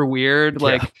super weird. Yeah.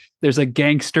 Like there's a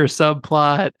gangster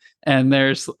subplot and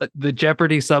there's the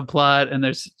Jeopardy subplot and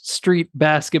there's street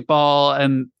basketball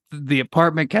and the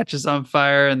apartment catches on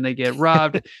fire and they get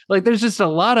robbed. Like there's just a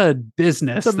lot of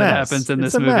business It's a that mess. happens in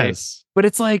It's this a movie. mess. But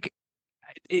it's like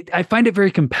I find it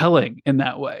very compelling in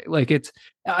that way. Like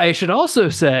I should also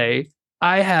say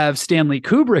I have Stanley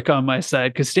Kubrick on my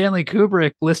side because Stanley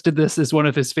Kubrick listed this as one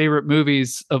of his favorite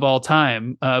movies of all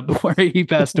time before he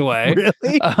passed away.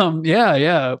 Really?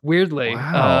 Yeah, weirdly.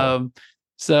 Wow.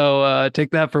 So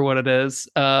take that for what it is.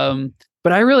 But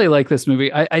I really like this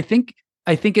movie. I think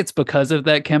it's because of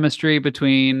that chemistry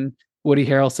between Woody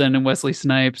Harrelson and Wesley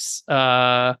Snipes.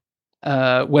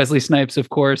 Wesley Snipes, of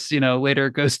course, later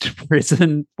goes to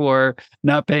prison for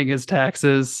not paying his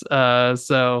taxes. Yeah,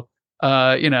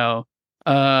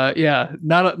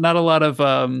 not a lot of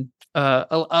a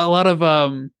lot of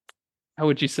how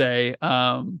would you say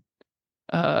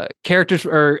characters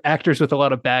or actors with a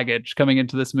lot of baggage coming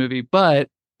into this movie, but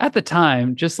at the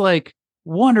time, just like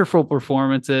wonderful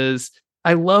performances.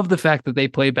 I love the fact that they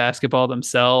play basketball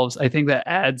themselves. I think that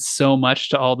adds so much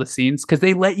to all the scenes because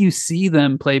they let you see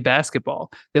them play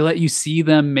basketball. They let you see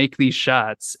them make these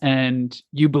shots and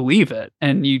you believe it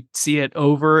and you see it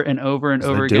over and over and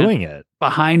over again. Doing it.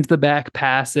 Behind the back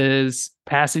passes,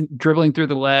 passing, dribbling through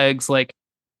the legs. Like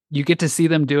you get to see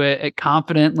them do it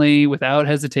confidently without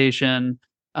hesitation.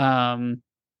 And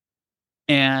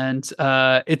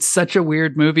it's such a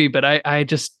weird movie, but I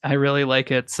really like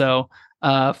it. So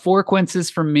 4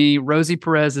 quinces from me. Rosie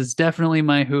Perez is definitely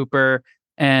my hooper.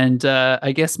 And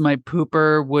I guess my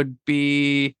pooper would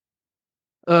be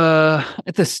the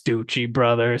Stucci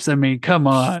brothers. I mean, come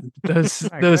on. Those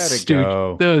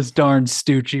darn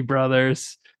Stucci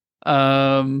brothers.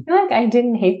 I feel like I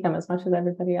didn't hate them as much as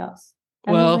everybody else.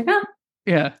 I was like,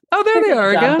 yeah. Oh, there they are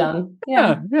again. Done.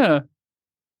 Yeah.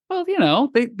 Well,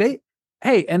 they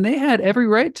hey, and they had every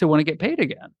right to want to get paid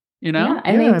again, Yeah,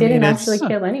 and they didn't actually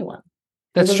kill anyone.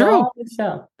 That's true.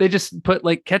 Show. They just put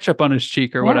like ketchup on his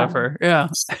cheek or whatever. Yeah.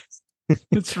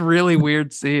 It's a really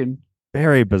weird scene.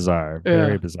 Very bizarre.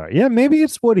 Very bizarre. Yeah, maybe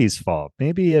it's Woody's fault.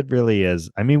 Maybe it really is.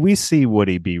 I mean, we see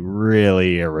Woody be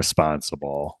really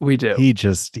irresponsible. We do. He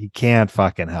can't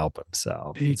fucking help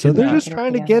himself. So they're just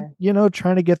trying to get their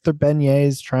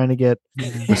beignets, trying to get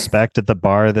respect at the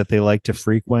bar that they like to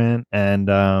frequent and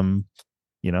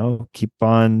keep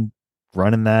on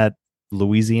running that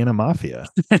Louisiana mafia.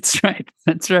 That's right.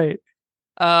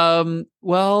 And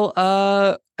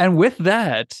with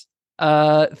that,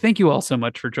 thank you all so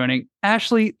much for joining.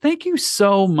 Ashley, thank you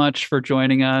so much for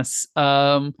joining us.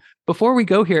 Before we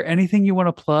go here, anything you want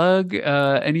to plug?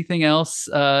 Anything else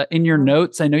in your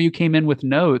notes? I know you came in with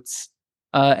notes.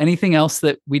 Anything else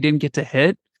that we didn't get to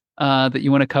hit that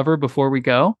you want to cover before we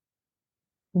go?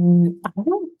 I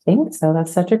don't think so.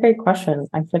 That's such a great question.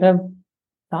 I should have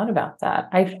thought about that.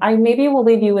 I maybe will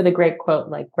leave you with a great quote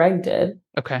like Greg did.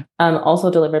 Okay.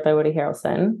 Also delivered by Woody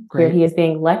Harrelson, where he is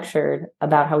being lectured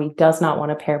about how he does not want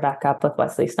to pair back up with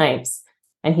Wesley Snipes.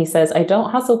 And he says, I don't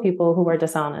hustle people who are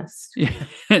dishonest. Yeah,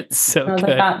 it's so good.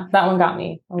 Like, that one got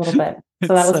me a little bit.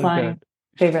 So that was my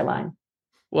favorite line.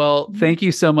 Well, thank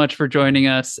you so much for joining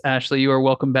us, Ashley. You are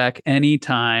welcome back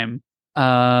anytime.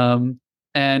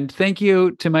 And thank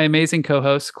you to my amazing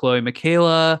co-hosts, Chloe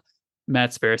Michaela,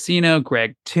 Matt Sparacino,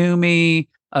 Greg Toomey.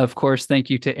 Of course, thank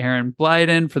you to Aaron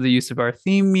Blyden for the use of our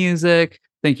theme music.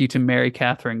 Thank you to Mary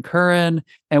Catherine Curran.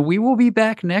 And we will be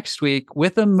back next week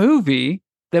with a movie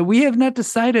that we have not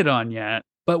decided on yet,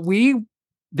 but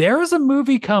there is a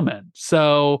movie coming.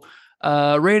 So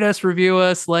rate us, review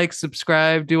us, like,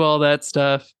 subscribe, do all that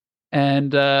stuff.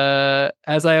 And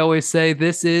as I always say,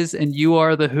 this is and you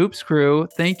are the Hoops Crew.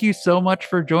 Thank you so much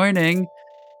for joining.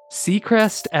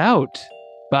 Seacrest out.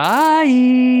 Bye.